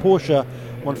 912 Porsche,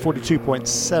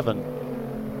 142.7.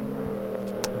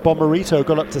 Bomarito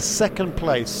got up to second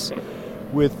place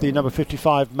with the number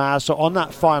 55 Mazda on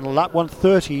that final lap,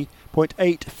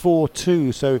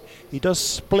 130.842. So he does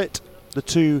split the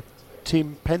 2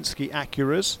 Team Penske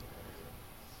Acuras.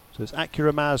 So it's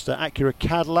Acura Mazda, Acura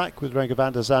Cadillac with Renger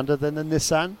van der Zande, then the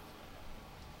Nissan,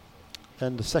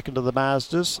 and the second of the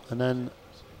Mazdas, and then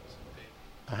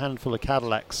a handful of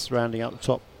Cadillacs rounding out the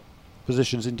top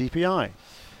positions in DPI.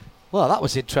 Well, that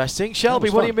was interesting. Shelby,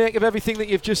 what do you make of everything that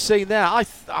you've just seen there? I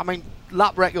mean,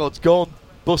 lap record's gone,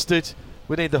 busted.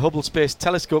 We need the Hubble Space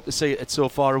Telescope to see it. It's so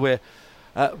far away.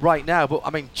 right now. But, I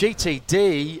mean,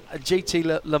 GTD and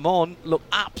GT Le Mans look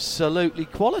absolutely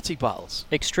quality battles.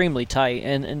 Extremely tight.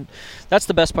 And that's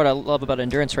the best part I love about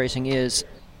endurance racing is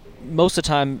most of the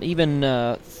time, even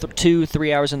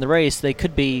 2-3 hours in the race, they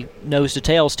could be nose to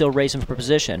tail still racing for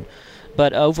position.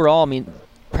 But overall, I mean,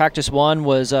 practice 1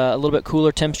 was a little bit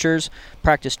cooler temperatures.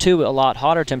 Practice 2, a lot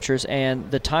hotter temperatures, and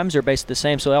the times are basically the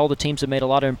same. So all the teams have made a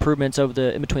lot of improvements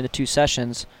in between the 2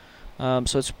 sessions.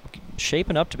 So it's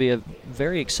shaping up to be a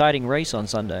very exciting race on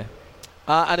Sunday.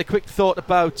 And a quick thought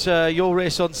about your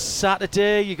race on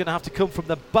Saturday. You're going to have to come from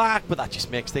the back, but that just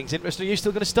makes things interesting. Are you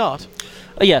still going to start?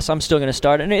 Yes, I'm still going to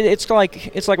start. And it's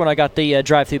like when I got the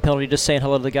drive-through penalty, just saying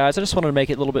hello to the guys. I just wanted to make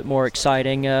it a little bit more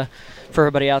exciting for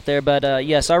everybody out there. But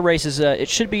yes, our race it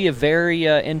should be a very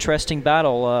interesting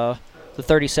battle. The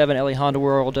 37 LA Honda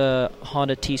World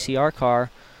Honda TCR car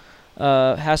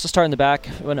has to start in the back.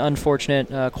 An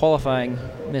unfortunate qualifying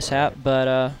mishap,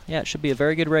 but it should be a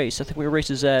very good race. I think we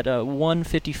races at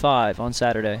 1:55 on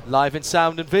Saturday. Live in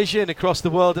sound and vision across the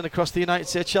world and across the United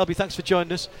States. Shelby, thanks for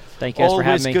joining us. Thank you guys for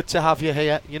having me. Always good to have you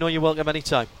here. You know you're welcome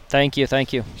anytime. Thank you.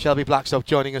 Shelby Blackstock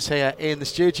joining us here in the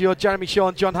studio. Jeremy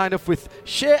Shaw, John Hindhaugh with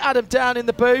Shea Adam down in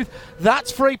the booth.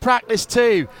 That's free practice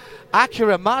too.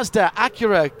 Acura, Mazda,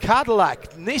 Acura,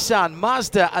 Cadillac, Nissan,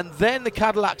 Mazda, and then the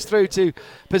Cadillacs through to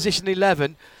position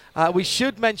 11. We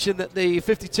should mention that the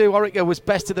 52 Orica was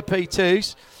best of the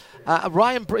P2s.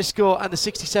 Ryan Briscoe and the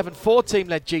 67 Ford team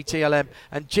led GTLM,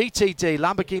 and GTD,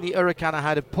 Lamborghini Huracan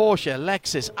ahead of Porsche,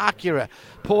 Lexus, Acura,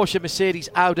 Porsche, Mercedes,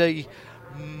 Audi,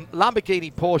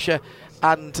 Lamborghini, Porsche,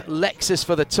 and Lexus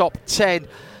for the top 10.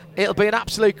 It'll be an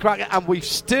absolute cracker, and we've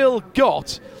still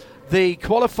got the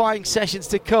qualifying sessions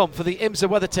to come for the IMSA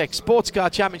WeatherTech Sportscar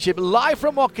Championship live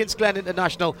from Watkins Glen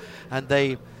International, and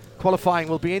the qualifying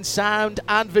will be in sound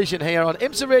and vision here on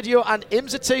IMSA Radio and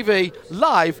IMSA TV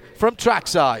live from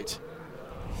trackside.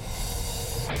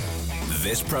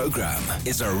 This program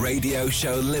is a Radio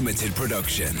Show Limited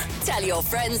production. Tell your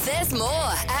friends there's more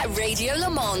at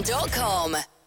radiolemans.com.